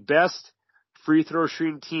they're the best free throw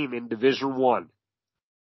shooting team in Division I.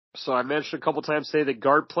 So I mentioned a couple times today that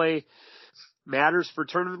guard play matters for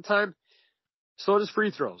tournament time. So does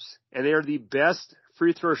free throws. And they are the best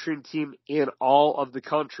free throw shooting team in all of the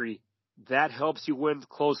country. That helps you win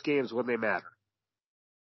close games when they matter.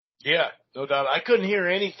 Yeah, no doubt. I couldn't hear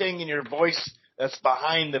anything in your voice that's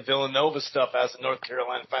behind the Villanova stuff as a North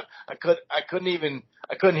Carolina fan. I couldn't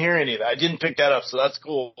hear any of that. I didn't pick that up, so that's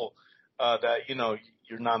cool that,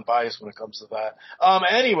 you're non-biased when it comes to that.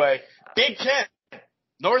 Anyway, Big Ten.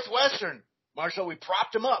 Northwestern, Marshall, we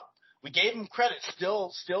propped them up. We gave them credit,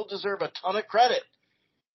 still deserve a ton of credit.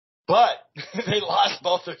 But they lost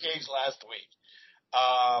both their games last week.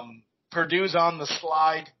 Purdue's on the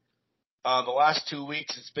slide. The last 2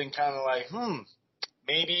 weeks, it's been kind of like,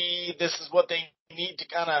 maybe this is what they need to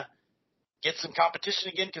kind of get some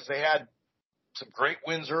competition again because they had some great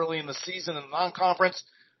wins early in the season in the non-conference.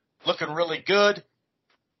 Looking really good.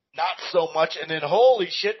 Not so much. And then, holy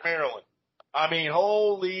shit, Maryland. I mean,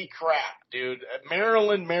 holy crap, dude.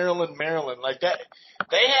 Maryland. Like that,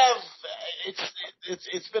 they have,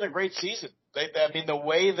 it's been a great season. The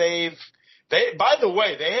way by the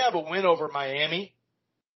way, they have a win over Miami.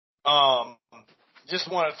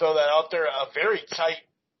 Just want to throw that out there. A very tight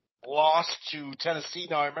loss to Tennessee.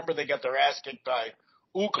 Now, I remember they got their ass kicked by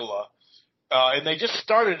Ukala. And they just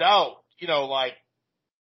started out,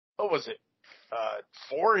 what was it?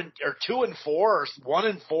 2-4 or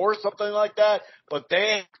 1-4, something like that. But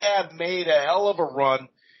they have made a hell of a run.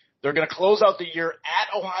 They're going to close out the year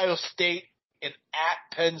at Ohio State and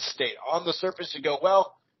at Penn State. On the surface, you go,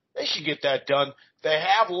 well, they should get that done. They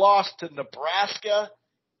have lost to Nebraska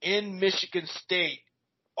in Michigan State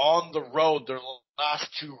on the road, their last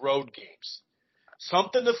 2 road games.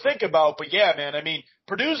 Something to think about. But yeah, man,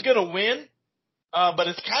 Purdue's going to win. But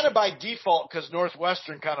it's kind of by default because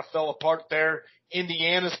Northwestern kind of fell apart there.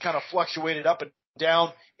 Indiana's kind of fluctuated up and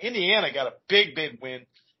down. Indiana got a big win.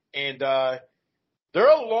 And they're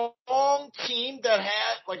a long team that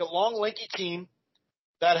had, a long, lanky team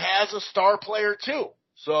that has a star player too.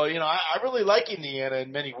 So, I really like Indiana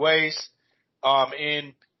in many ways.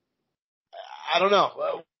 And I don't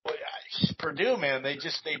know. Purdue, man,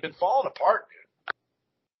 they've been falling apart,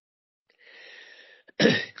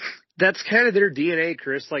 dude. That's kind of their DNA,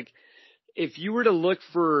 Chris. If you were to look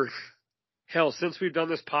for, hell, since we've done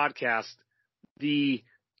this podcast, the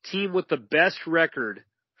team with the best record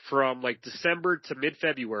from like December to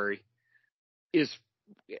mid-February is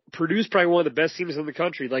Purdue's probably one of the best teams in the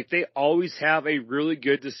country. Like they always have a really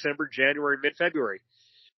good December, January, mid-February,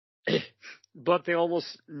 but they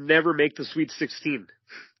almost never make the Sweet 16.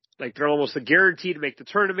 Like they're almost a guarantee to make the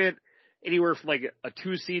tournament, anywhere from like a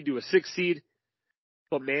 2 seed to a 6 seed.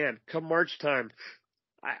 But man, come March time,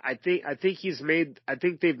 I think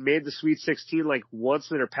they've made the Sweet 16 like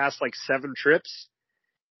once in their past like 7 trips.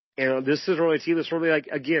 And this is only a team that's only like,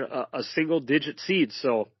 again, a single digit seed.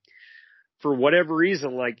 So for whatever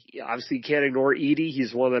reason, like obviously you can't ignore Edey.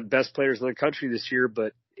 He's one of the best players in the country this year,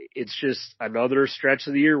 but it's just another stretch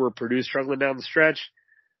of the year where Purdue's struggling down the stretch.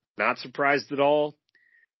 Not surprised at all.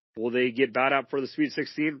 Will they get bowed out for the Sweet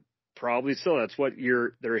 16? Probably so. That's what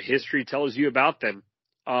their history tells you about them.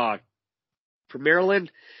 For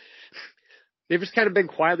Maryland, they've just kind of been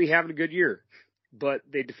quietly having a good year, but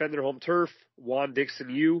they defend their home turf. Juan Dixon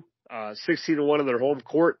U, 16-1 in their home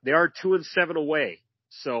court. They are 2-7 away.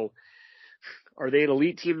 So are they an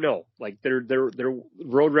elite team? No. Like their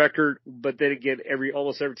road record, but then again,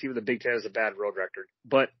 almost every team in the Big Ten has a bad road record.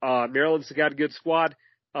 But Maryland's got a good squad.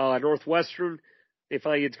 Northwestern, they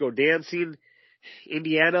finally get to go dancing.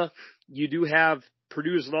 Indiana, you do have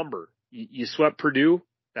Purdue's number. You swept Purdue.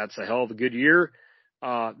 That's a hell of a good year.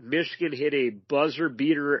 Michigan hit a buzzer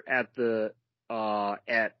beater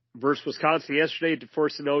versus Wisconsin yesterday to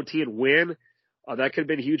force an OT and win. That could have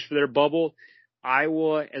been huge for their bubble.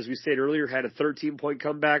 Iowa, as we said earlier, had a 13-point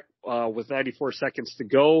comeback with 94 seconds to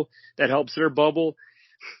go. That helps their bubble.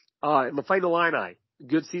 And the Fighting Illini,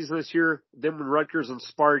 good season this year. Them and Rutgers and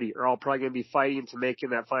Sparty are all probably going to be fighting to make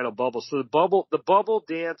in that final bubble. So the bubble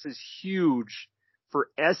dance is huge for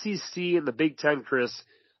SEC and the Big Ten, Chris.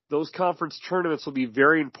 Those conference tournaments will be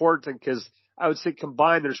very important because I would say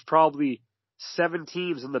combined there's probably 7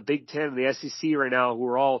 teams in the Big Ten and the SEC right now who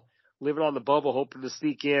are all living on the bubble hoping to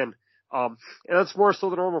sneak in. And that's more so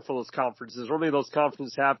than normal for those conferences. Normally those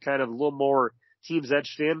conferences have kind of a little more teams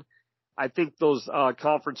etched in. I think those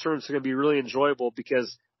conference tournaments are going to be really enjoyable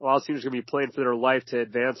because a lot of teams are going to be playing for their life to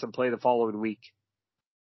advance and play the following week.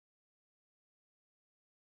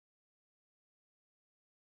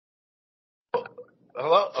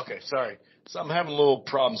 Hello? Okay, sorry. So I'm having a little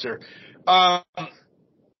problems here.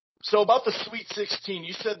 So about the Sweet 16,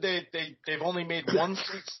 you said they've only made one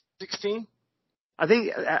Sweet 16? I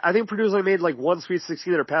think Purdue's only made like one Sweet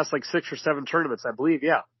 16 that are past like 6 or 7 tournaments, I believe.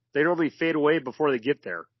 Yeah. They normally fade away before they get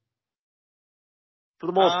there. For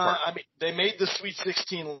the most part. I mean, they made the Sweet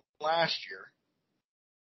 16 last year.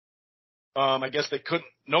 I guess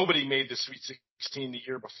nobody made the Sweet 16 the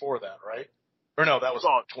year before that, right? Or no, that was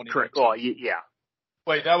 2019. Correct. Oh, yeah.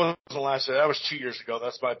 Wait, that wasn't last year. That was 2 years ago.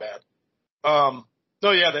 That's my bad.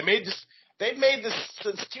 No, yeah, they made this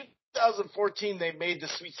since 2014. They made the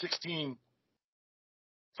Sweet 16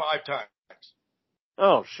 5 times.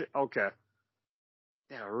 Oh shit. Okay.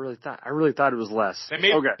 Yeah, I really thought it was less. They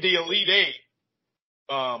made the Elite 8.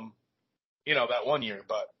 That 1 year,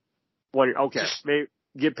 but 1 year. Okay, maybe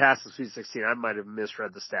get past the Sweet 16. I might have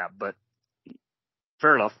misread the stat, but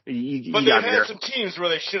fair enough. But they had some teams where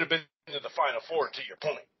they should have been into the Final Four, to your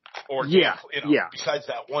point. Or besides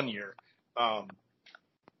that 1 year,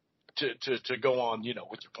 to go on, with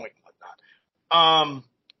your point and whatnot.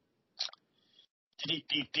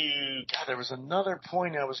 God, there was another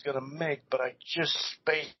point I was going to make, but I just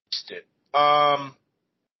spaced it. Hold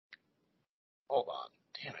on.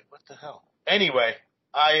 Damn it, what the hell? Anyway,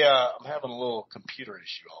 I'm having a little computer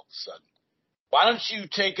issue all of a sudden. Why don't you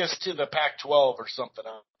take us to the Pac-12 or something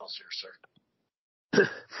else here, sir?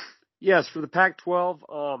 Yes, for the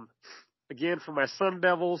Pac-12, again, for my Sun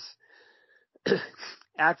Devils,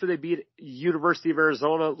 after they beat University of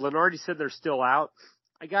Arizona, Lenardi said they're still out.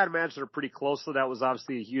 I got to imagine they're pretty close, so that was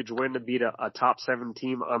obviously a huge win to beat a top 7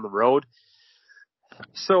 team on the road.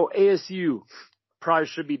 So ASU probably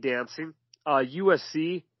should be dancing.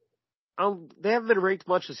 USC, they haven't been ranked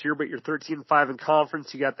much this year, but you're 13-5 in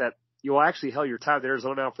conference. You got that. You're tied with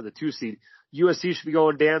Arizona now for the 2 seed. USC should be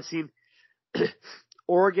going dancing.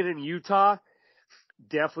 Oregon and Utah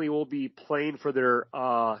definitely will be playing for their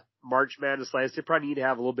March Madness license. They probably need to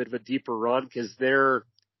have a little bit of a deeper run because their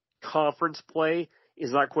conference play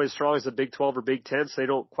is not quite as strong as the Big 12 or Big 10, so they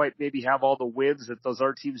don't quite maybe have all the wins that those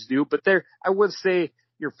other teams do. But I would say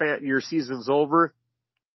your season's over.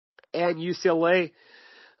 And UCLA,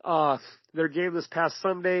 their game this past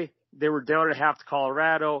Sunday, they were down at half to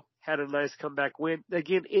Colorado, had a nice comeback win.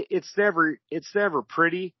 Again, it's never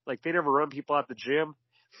pretty. Like, they never run people out the gym,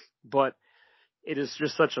 but it is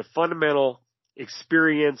just such a fundamental,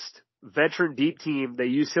 experienced, veteran deep team that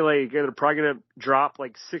UCLA, again, they're probably going to drop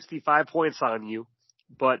like 65 points on you,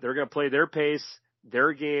 but they're going to play their pace,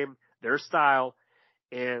 their game, their style,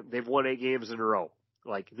 and they've won 8 games in a row.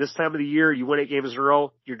 Like this time of the year, you win 8 games in a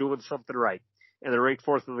row, you're doing something right. And they're ranked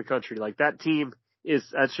 4th in the country. Like that team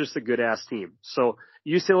that's just a good ass team. So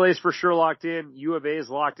UCLA is for sure locked in. U of A is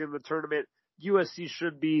locked in the tournament. USC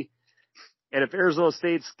should be. And if Arizona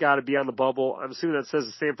State's got to be on the bubble, I'm assuming that says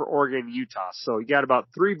the same for Oregon and Utah. So you got about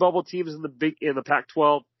 3 bubble teams in the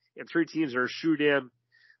Pac-12 and 3 teams that are shoot in.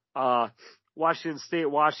 Washington State,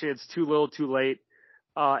 Washington's too little, too late.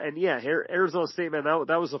 And yeah, Arizona State, man,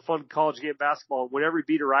 that was a fun college game basketball. Whenever we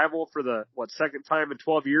beat a rival for the, second time in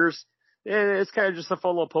 12 years, it's kind of just a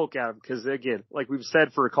fun little poke at them. Cause again, like we've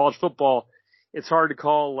said for college football, it's hard to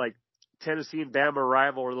call like Tennessee and Bama a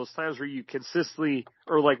rival, or those times where you consistently,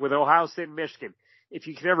 or like with Ohio State and Michigan, if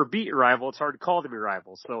you can ever beat your rival, it's hard to call them your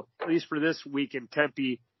rival. So at least for this week in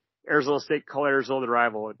Tempe, Arizona State called Arizona the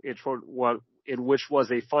rival, in which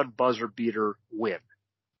was a fun buzzer beater win.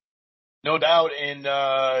 No doubt. And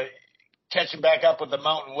catching back up with the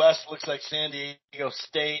Mountain West, looks like San Diego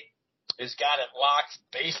State has got it locked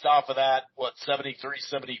based off of that,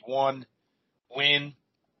 73-71 win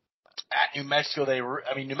at New Mexico.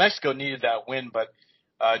 New Mexico needed that win, but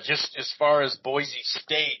just as far as Boise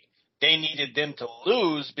State, they needed them to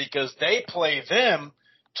lose because they play them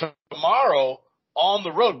tomorrow on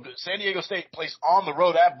the road. San Diego State plays on the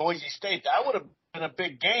road at Boise State. That would have been a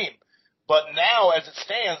big game. But now, as it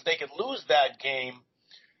stands, they could lose that game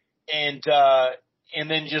and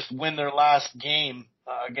then just win their last game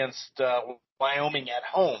against Wyoming at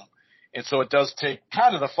home. And so it does take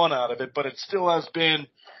kind of the fun out of it, but it still has been,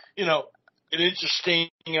 an interesting,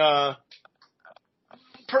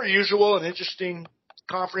 per usual, an interesting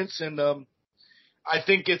conference. And I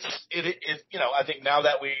think I think now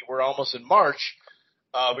that we're almost in March,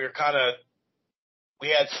 we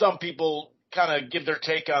had some people kind of give their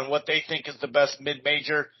take on what they think is the best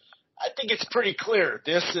mid-major. I think it's pretty clear.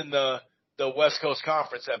 This and the West Coast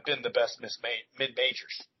Conference have been the best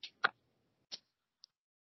mid-majors.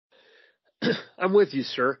 I'm with you,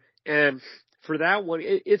 sir. And for that one,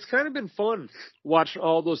 it's kind of been fun watching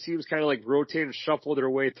all those teams kind of like rotate and shuffle their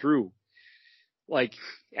way through. Like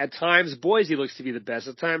at times, Boise looks to be the best.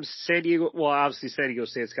 At times, San Diego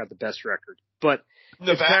State's got the best record. But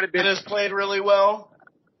Nevada has played really well.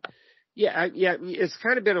 Yeah, it's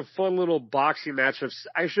kind of been a fun little boxing match of,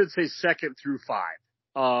 I should say, 2nd through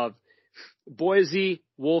 5. Boise,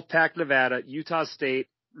 Wolfpack, Nevada, Utah State,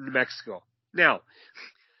 New Mexico. Now,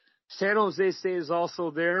 San Jose State is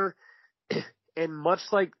also there, and much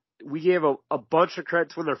like we gave a bunch of credit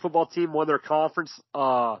to when their football team won their conference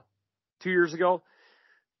 2 years ago,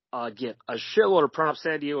 get a shitload of props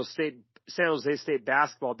San Jose State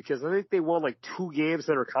basketball, because I think they won like 2 games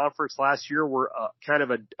in their conference last year, were kind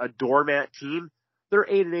of a doormat team. They're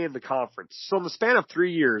 8-8 in the conference. So in the span of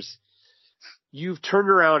 3 years, you've turned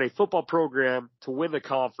around a football program to win the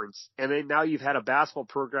conference, and then now you've had a basketball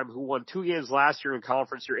program who won 2 games last year in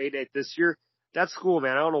conference. You're 8-8 this year. That's cool,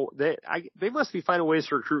 man. I don't know. They must be finding ways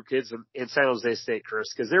to recruit kids in San Jose State,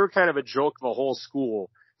 Chris, because they were kind of a joke of a whole school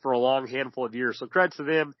for a long handful of years. So credit to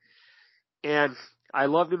them. And I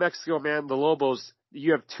love New Mexico, man. The Lobos,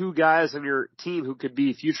 you have 2 guys on your team who could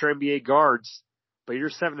be future NBA guards, but you're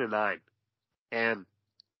 7-9. And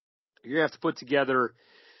you're going to have to put together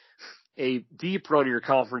a deep run of your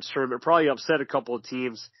conference tournament, probably upset a couple of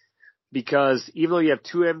teams, because even though you have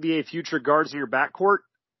 2 NBA future guards in your backcourt,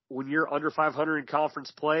 when you're under 500 in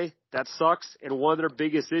conference play, that sucks. And one of their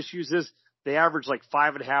biggest issues is they average like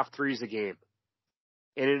 5.5 threes a game.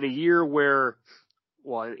 And in a year of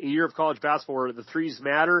college basketball where the threes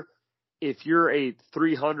matter, if you're a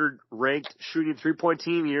 300 ranked shooting 3-point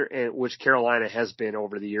team, which Carolina has been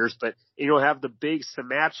over the years, but you don't have the bigs to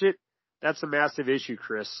match it, that's a massive issue,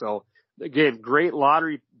 Chris. So again, great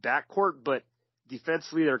lottery backcourt, but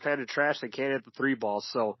defensively they're kind of trash. They can't hit the 3 ball.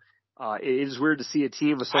 So it is weird to see a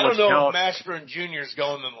team with so much talent. I don't know if Mashburn Jr. is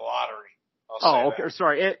going in the lottery. Okay.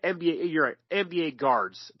 Sorry. NBA, you're right. NBA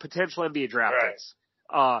guards, potential NBA draft picks.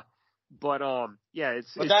 Right.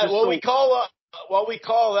 What we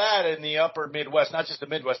call that in the upper Midwest, not just the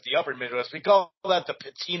Midwest, the upper Midwest, we call that the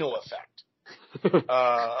Pitino effect.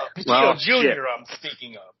 Pitino Jr. I'm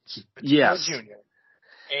speaking of. Pitino Jr.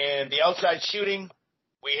 And the outside shooting,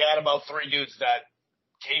 we had about 3 dudes that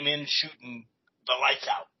came in shooting the lights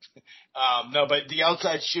out. But the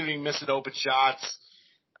outside shooting, missing open shots,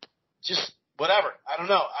 just whatever. I don't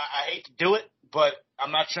know. I hate to do it, but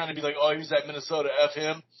I'm not trying to be like, oh, he was at Minnesota, F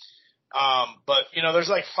him. But, there's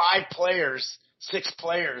like 5 players 6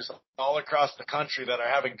 players all across the country that are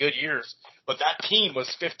having good years, but that team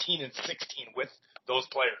was 15-16 with those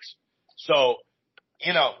players. So,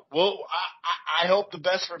 you know, I hope the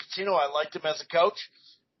best for Pitino. I liked him as a coach.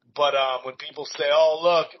 But when people say, "Oh,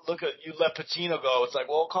 look at you let Pitino go," it's like,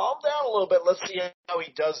 well, calm down a little bit. Let's see how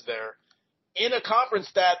he does there in a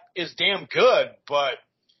conference that is damn good, but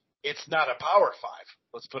it's not a Power 5.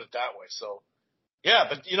 Let's put it that way. So, yeah,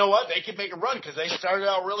 but you know what? They could make a run because they started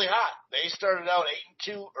out really hot. They started out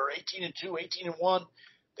 8-2 or 18-2, 18-1.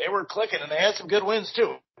 They were clicking, and they had some good wins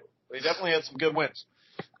too. They definitely had some good wins.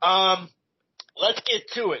 Let's get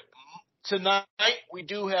to it. Tonight we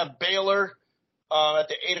do have Baylor. At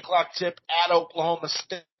the 8 o'clock tip at Oklahoma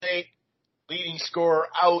State, leading scorer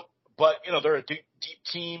out, but, you know, they're a deep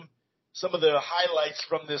team. Some of the highlights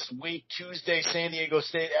from this week: Tuesday, San Diego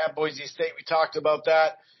State at Boise State. We talked about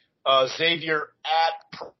that. Xavier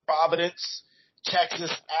at Providence,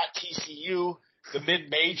 Texas at TCU. The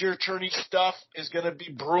mid-major tourney stuff is going to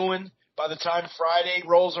be brewing by the time Friday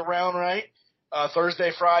rolls around, right?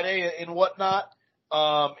 Thursday, Friday, and whatnot.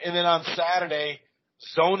 And then on Saturday,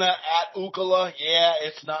 Zona at Ukala. Yeah,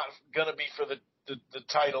 it's not going to be for the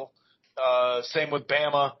title. Same with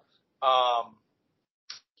Bama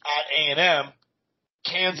at A&M.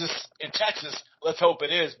 Kansas and Texas, let's hope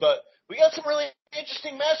it is. But we got some really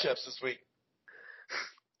interesting matchups this week.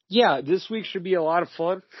 Yeah, this week should be a lot of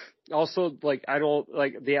fun. Also, I don't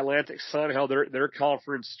like the Atlantic Sun, how their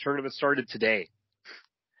conference tournament started today.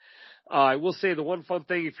 I will say the one fun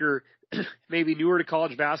thing, if you're maybe newer to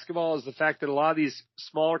college basketball, is the fact that a lot of these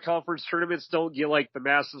smaller conference tournaments don't get like the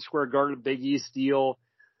Madison Square Garden Big East deal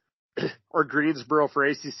or Greensboro for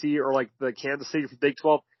ACC or like the Kansas City for Big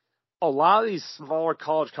 12. A lot of these smaller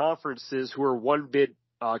college conferences who are one bid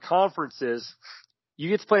conferences, you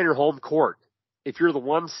get to play in your home court. If you're the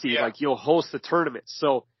 1 seed, you'll host the tournament.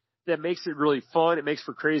 So that makes it really fun. It makes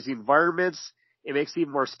for crazy environments. It makes it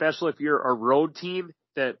even more special if you're a road team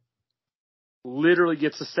that literally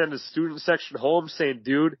gets to send a student section home saying,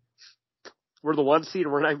 dude, we're the 1 seed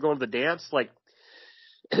and we're not even going to the dance. Like,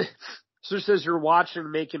 so just as you're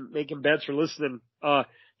watching, making bets or listening,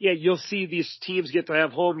 you'll see these teams get to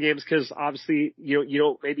have home games because obviously you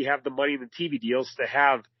don't maybe have the money in the TV deals to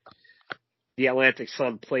have the Atlantic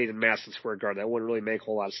Sun played in Madison Square Garden. That wouldn't really make a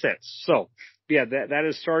whole lot of sense. So, yeah, that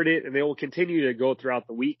has started and they will continue to go throughout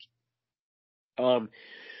the week.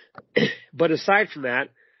 But aside from that,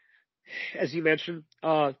 as you mentioned,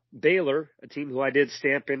 Baylor, a team who I did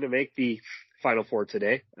stamp in to make the Final Four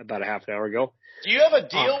today, about a half an hour ago. Do you have a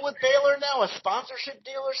deal with Baylor now, a sponsorship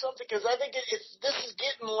deal or something? Because I think this is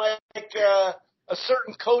getting like a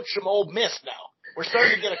certain coach from Ole Miss now. We're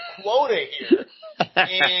starting to get a quota here,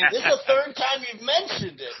 and this is the third time you've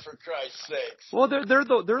mentioned it. For Christ's sakes. Well,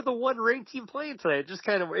 they're the one ranked team playing today. It just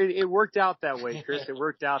kind of it worked out that way, Chris. It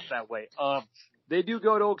worked out that way. They do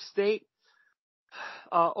go to Oak State.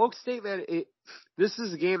 Oak State, man, this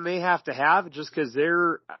is a game they have to have just because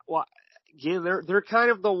they're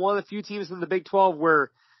kind of one of the few teams in the Big 12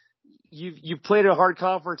 where you've played a hard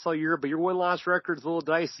conference all year, but your win-loss record is a little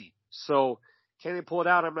dicey. So can they pull it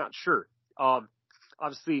out? I'm not sure.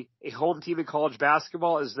 Obviously, a home team in college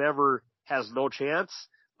basketball has no chance.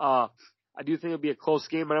 I do think it'll be a close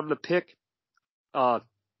game, but I'm going to pick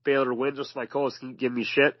Baylor to win just so my co-host can give me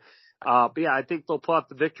shit. But yeah, I think they'll pull out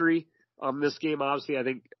the victory. This game, obviously, I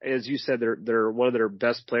think, as you said, they're one of their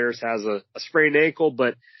best players has a sprained ankle,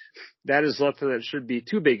 but that is nothing that should be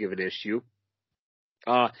too big of an issue.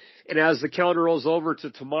 And as the calendar rolls over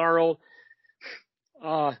to tomorrow,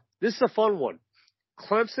 this is a fun one.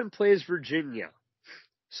 Clemson plays Virginia.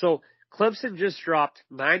 So Clemson just dropped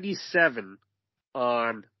 97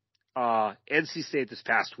 on NC State this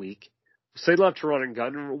past week. So they love to run and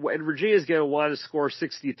gun, and Virginia's going to want to score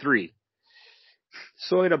 63.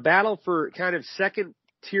 So in a battle for kind of second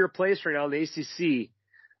tier place right now in the ACC,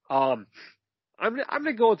 I'm going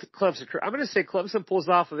to go with Clemson. I'm going to say Clemson pulls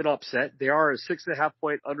off of an upset. They are a 6.5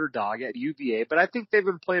 point underdog at UVA, but I think they've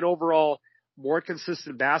been playing overall more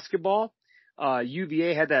consistent basketball.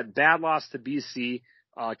 UVA had that bad loss to BC.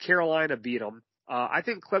 Carolina beat them. I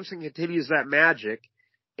think Clemson continues that magic,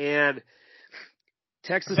 and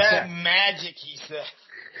Texas Tech. Magic, he said.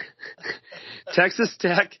 Texas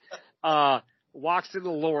Tech walks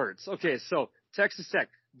into Lawrence. Okay, so Texas Tech,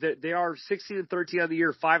 they are 16-13 on the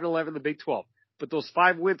year, 5-11 in the Big 12. But those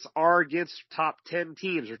 5 wins are against top 10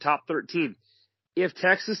 teams or top 13. If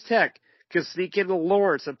Texas Tech can sneak into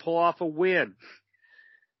Lawrence and pull off a win,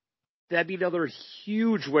 that'd be another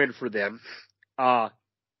huge win for them.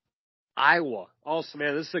 Iowa. Also,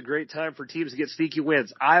 man, this is a great time for teams to get sneaky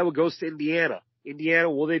wins. Iowa goes to Indiana. Indiana,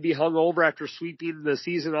 will they be hung over after sweeping the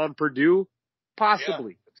season on Purdue?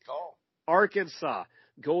 Possibly. Yeah, it's called. Arkansas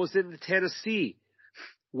goes into Tennessee.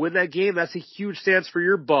 Win that game, that's a huge stance for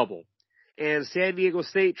your bubble. And San Diego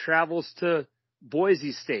State travels to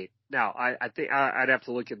Boise State. Now, I think I'd have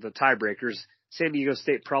to look at the tiebreakers. San Diego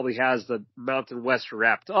State probably has the Mountain West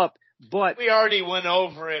wrapped up, but we already went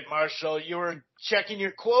over it, Marshall. You were checking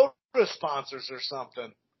your quota sponsors or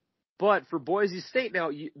something. But for Boise State now,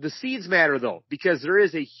 the seeds matter though, because there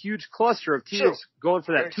is a huge cluster of teams going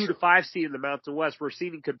for that 2 to 5 seed in the Mountain West, where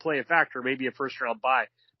seeding could play a factor, maybe a first round bye,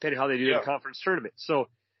 depending on how they do in the conference tournament. So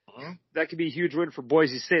that could be a huge win for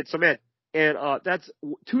Boise State. So man, and that's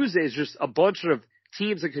Tuesday is just a bunch of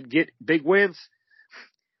teams that could get big wins.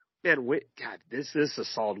 Man, God, this is a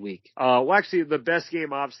solid week. Well, actually, the best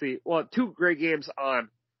game, obviously, well, 2 great games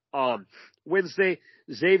on Wednesday.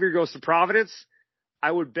 Xavier goes to Providence.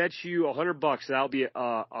 I would bet you $100 that'll be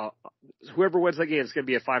whoever wins that game is going to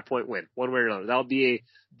be a 5-point win, one way or another. That'll be a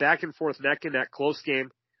back and forth, neck and neck, close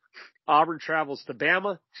game. Auburn travels to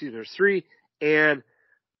Bama. There's 3, and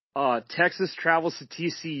Texas travels to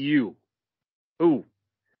TCU. Ooh,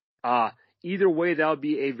 either way, that would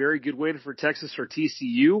be a very good win for Texas or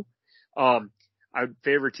TCU. I would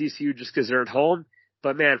favor TCU just because they're at home.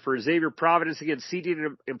 But man, for Xavier, Providence again,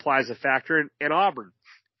 seeding implies a factor, and Auburn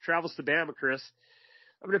travels to Bama. Chris,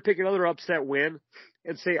 I'm going to pick another upset win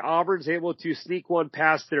and say Auburn's able to sneak one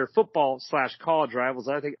past their football/college rivals.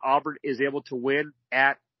 I think Auburn is able to win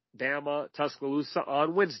at Bama Tuscaloosa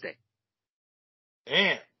on Wednesday.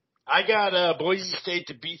 Man, I got Boise State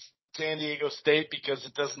to beat San Diego State because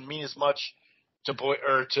it doesn't mean as much to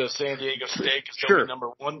San Diego State because they'll be number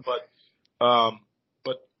 1. But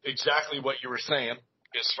exactly what you were saying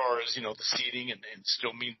as far as the seeding and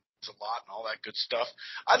still means a lot and all that good stuff.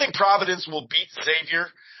 I think Providence will beat Xavier.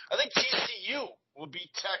 I think TCU will beat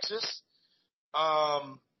Texas.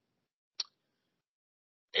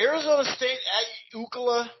 Arizona State at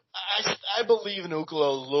UCLA. I believe in UCLA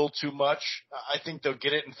a little too much. I think they'll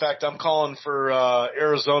get it. In fact, I'm calling for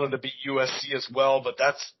Arizona to beat USC as well. But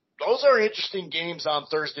those are interesting games on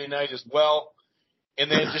Thursday night as well.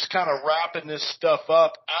 And then just kind of wrapping this stuff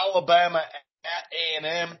up, Alabama at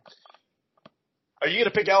A&M. Are you going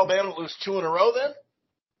to pick Alabama to lose 2 in a row then?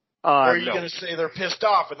 Or are you going to say they're pissed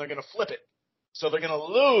off and they're going to flip it? So they're going to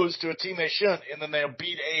lose to a team they shouldn't, and then they'll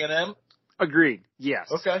beat A&M? Agreed. Yes.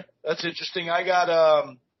 Okay. That's interesting. I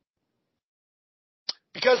got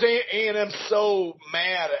because A&M's so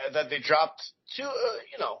mad that they dropped to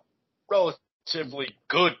relatively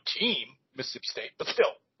good team, Mississippi State, but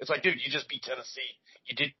still, it's like, dude, you just beat Tennessee.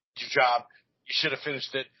 You did your job. You should have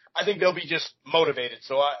finished it. I think they'll be just motivated.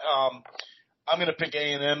 So I'm going to pick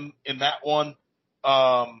A&M in that one.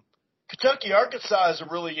 Kentucky, Arkansas is a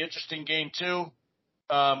really interesting game too,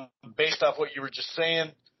 based off what you were just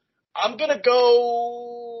saying. I'm going to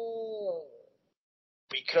go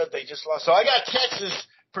because they just lost. So I got Texas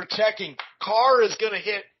protecting. Carr is going to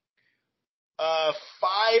hit 5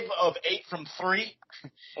 of 8 from 3.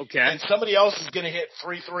 Okay. And somebody else is going to hit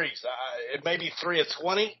 3 threes. It may be 3 of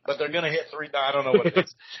 20, but they're going to hit 3. I don't know what it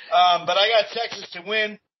is. But I got Texas to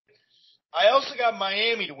win. I also got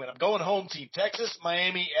Miami to win. I'm going home team. Texas,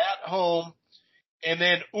 Miami at home, and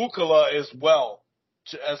then UCLA as well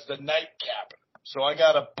as the nightcap. So I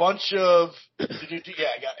got a bunch of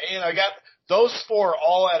I got those 4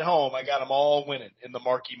 all at home. I got them all winning in the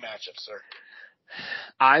marquee matchup, sir.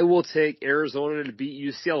 I will take Arizona to beat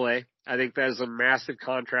UCLA. I think that is a massive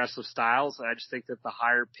contrast of styles. I just think that the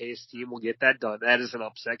higher paced team will get that done. That is an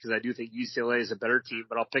upset because I do think UCLA is a better team,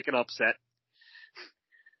 but I'll pick an upset.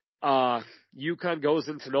 UConn goes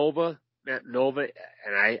into Nova, and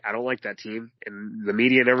I don't like that team, and the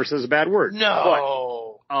media never says a bad word.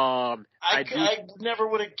 No. But, I never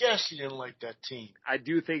would have guessed you didn't like that team. I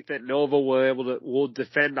do think that Nova will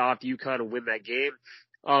defend off UConn and win that game.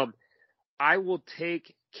 I will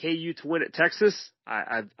take KU to win at Texas.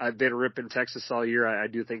 I've been ripping Texas all year. I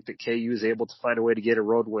do think that KU is able to find a way to get a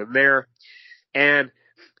road win there. And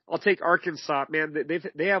I'll take Arkansas. Man,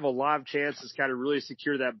 they have a lot of chances to kind of really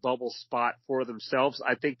secure that bubble spot for themselves.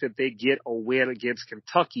 I think that they get a win against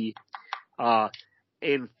Kentucky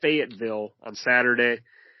in Fayetteville on Saturday.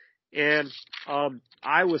 And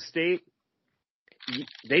Iowa State,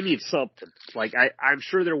 they need something. Like I'm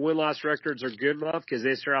sure their win-loss records are good enough because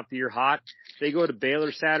they start off the year hot. They go to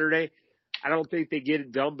Baylor Saturday. I don't think they get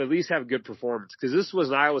it done, but at least have a good performance because this was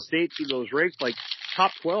an Iowa State team that was ranked like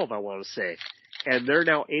top 12, I want to say. And they're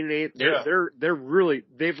now 8-8.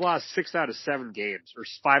 They've lost 6 out of 7 games or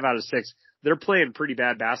 5 out of 6. They're playing pretty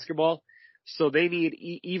bad basketball. So they need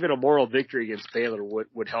even a moral victory against Baylor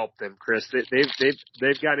would help them, Chris. They've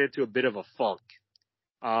gotten into a bit of a funk.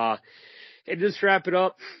 And just to wrap it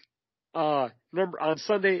up, On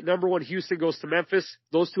Sunday, number 1 Houston goes to Memphis.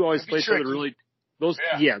 Those two always play each other really. Those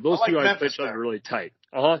two always play each other really tight.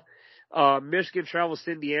 Michigan travels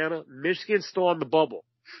to Indiana. Michigan's still on the bubble.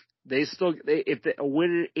 If a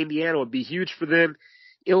win in Indiana would be huge for them.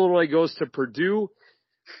 Illinois goes to Purdue.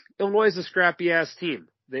 Illinois is a scrappy ass team.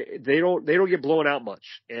 They don't get blown out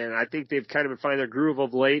much, and I think they've kind of been finding their groove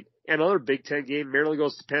of late. Another Big Ten game, Maryland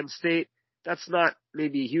goes to Penn State. That's not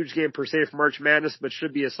maybe a huge game per se for March Madness, but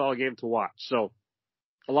should be a solid game to watch. So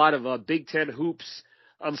a lot of Big Ten hoops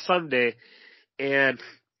on Sunday. And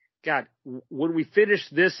God, when we finish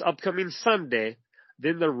this upcoming Sunday,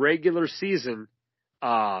 then the regular season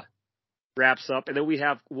wraps up, and then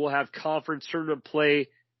we'll have conference tournament play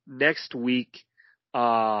next week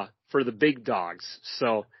for the big dogs.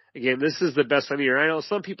 So again, this is the best time of year. I know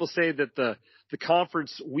some people say that the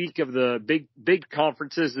conference week of the big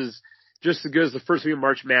conferences is just as good as the first week of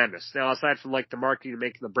March Madness. Now, aside from like the marketing and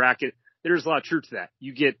making the bracket, there's a lot of truth to that.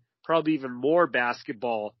 You get probably even more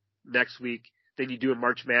basketball next week than you do in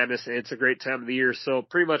March Madness, and it's a great time of the year. So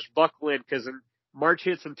pretty much buckle in, because March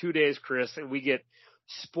hits in 2 days, Chris, and we get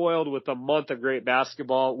spoiled with a month of great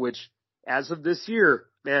basketball, which as of this year,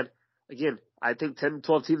 man, again, I think 10 to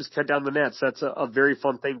 12 teams cut down the nets. That's a very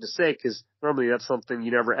fun thing to say, because normally that's something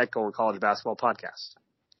you never echo in college basketball podcasts.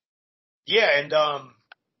 Yeah, and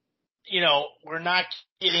we're not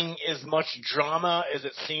getting as much drama as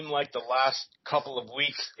it seemed like the last couple of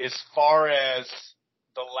weeks as far as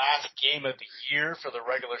the last game of the year for the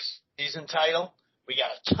regular season title. We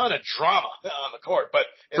got a ton of drama on the court, but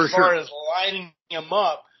as far as lining them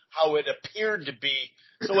up, how it appeared to be.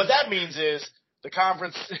 So what that means is the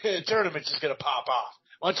conference tournament is going to pop off.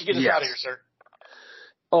 Why don't you get us out of here, sir?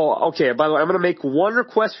 Oh, okay. By the way, I'm going to make one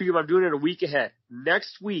request for you, but I'm doing it a week ahead.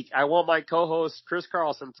 Next week, I want my co-host, Chris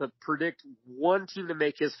Carlson, to predict one team to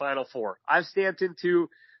make his Final Four. I've stamped in 2.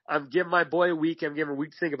 I'm giving my boy a week. I'm giving a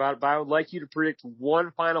week to think about it, but I would like you to predict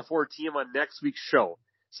one Final Four team on next week's show.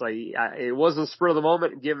 So it wasn't spur of the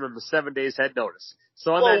moment and giving them the 7 days head notice.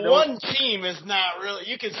 So on that note, one team is not really.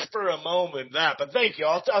 You can spur a moment that, but thank you.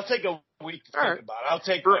 I'll take a week to think about it. I'll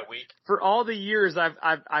take my week. For all the years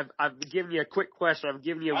I've given you a quick question, I'm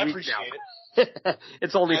giving you a week now. I appreciate it.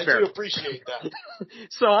 It's only fair. I do appreciate that.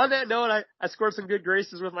 So on that note, I scored some good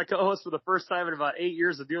graces with my co-host for the first time in about 8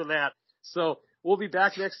 years of doing that. So we'll be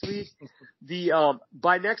back next week.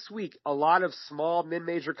 By next week, a lot of small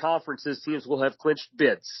mid-major conferences teams will have clinched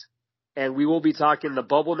bids. And we will be talking the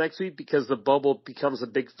bubble next week, because the bubble becomes a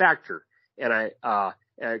big factor. And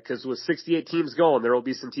because with 68 teams going, there will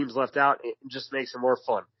be some teams left out. It just makes it more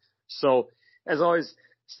fun. So as always,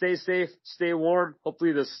 stay safe, stay warm.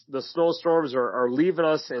 Hopefully the snowstorms are leaving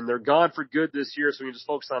us and they're gone for good this year, so we can just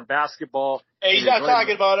focus on basketball. Hey, he's not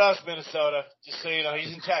talking about us, Minnesota. Just so you know,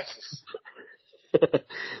 he's in Texas.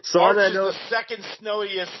 So March on that is note, the second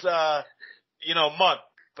snowiest, month.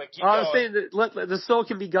 But keep I'm going. saying that the snow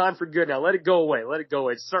can be gone for good now. Let it go away. Let it go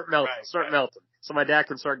away. Start melting. Melting. So my dad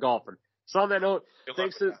can start golfing. So on that note,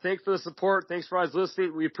 thanks for the support. Thanks for always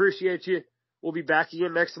listening. We appreciate you. We'll be back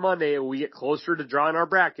again next Monday when we get closer to drawing our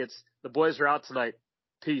brackets. The boys are out tonight.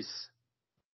 Peace.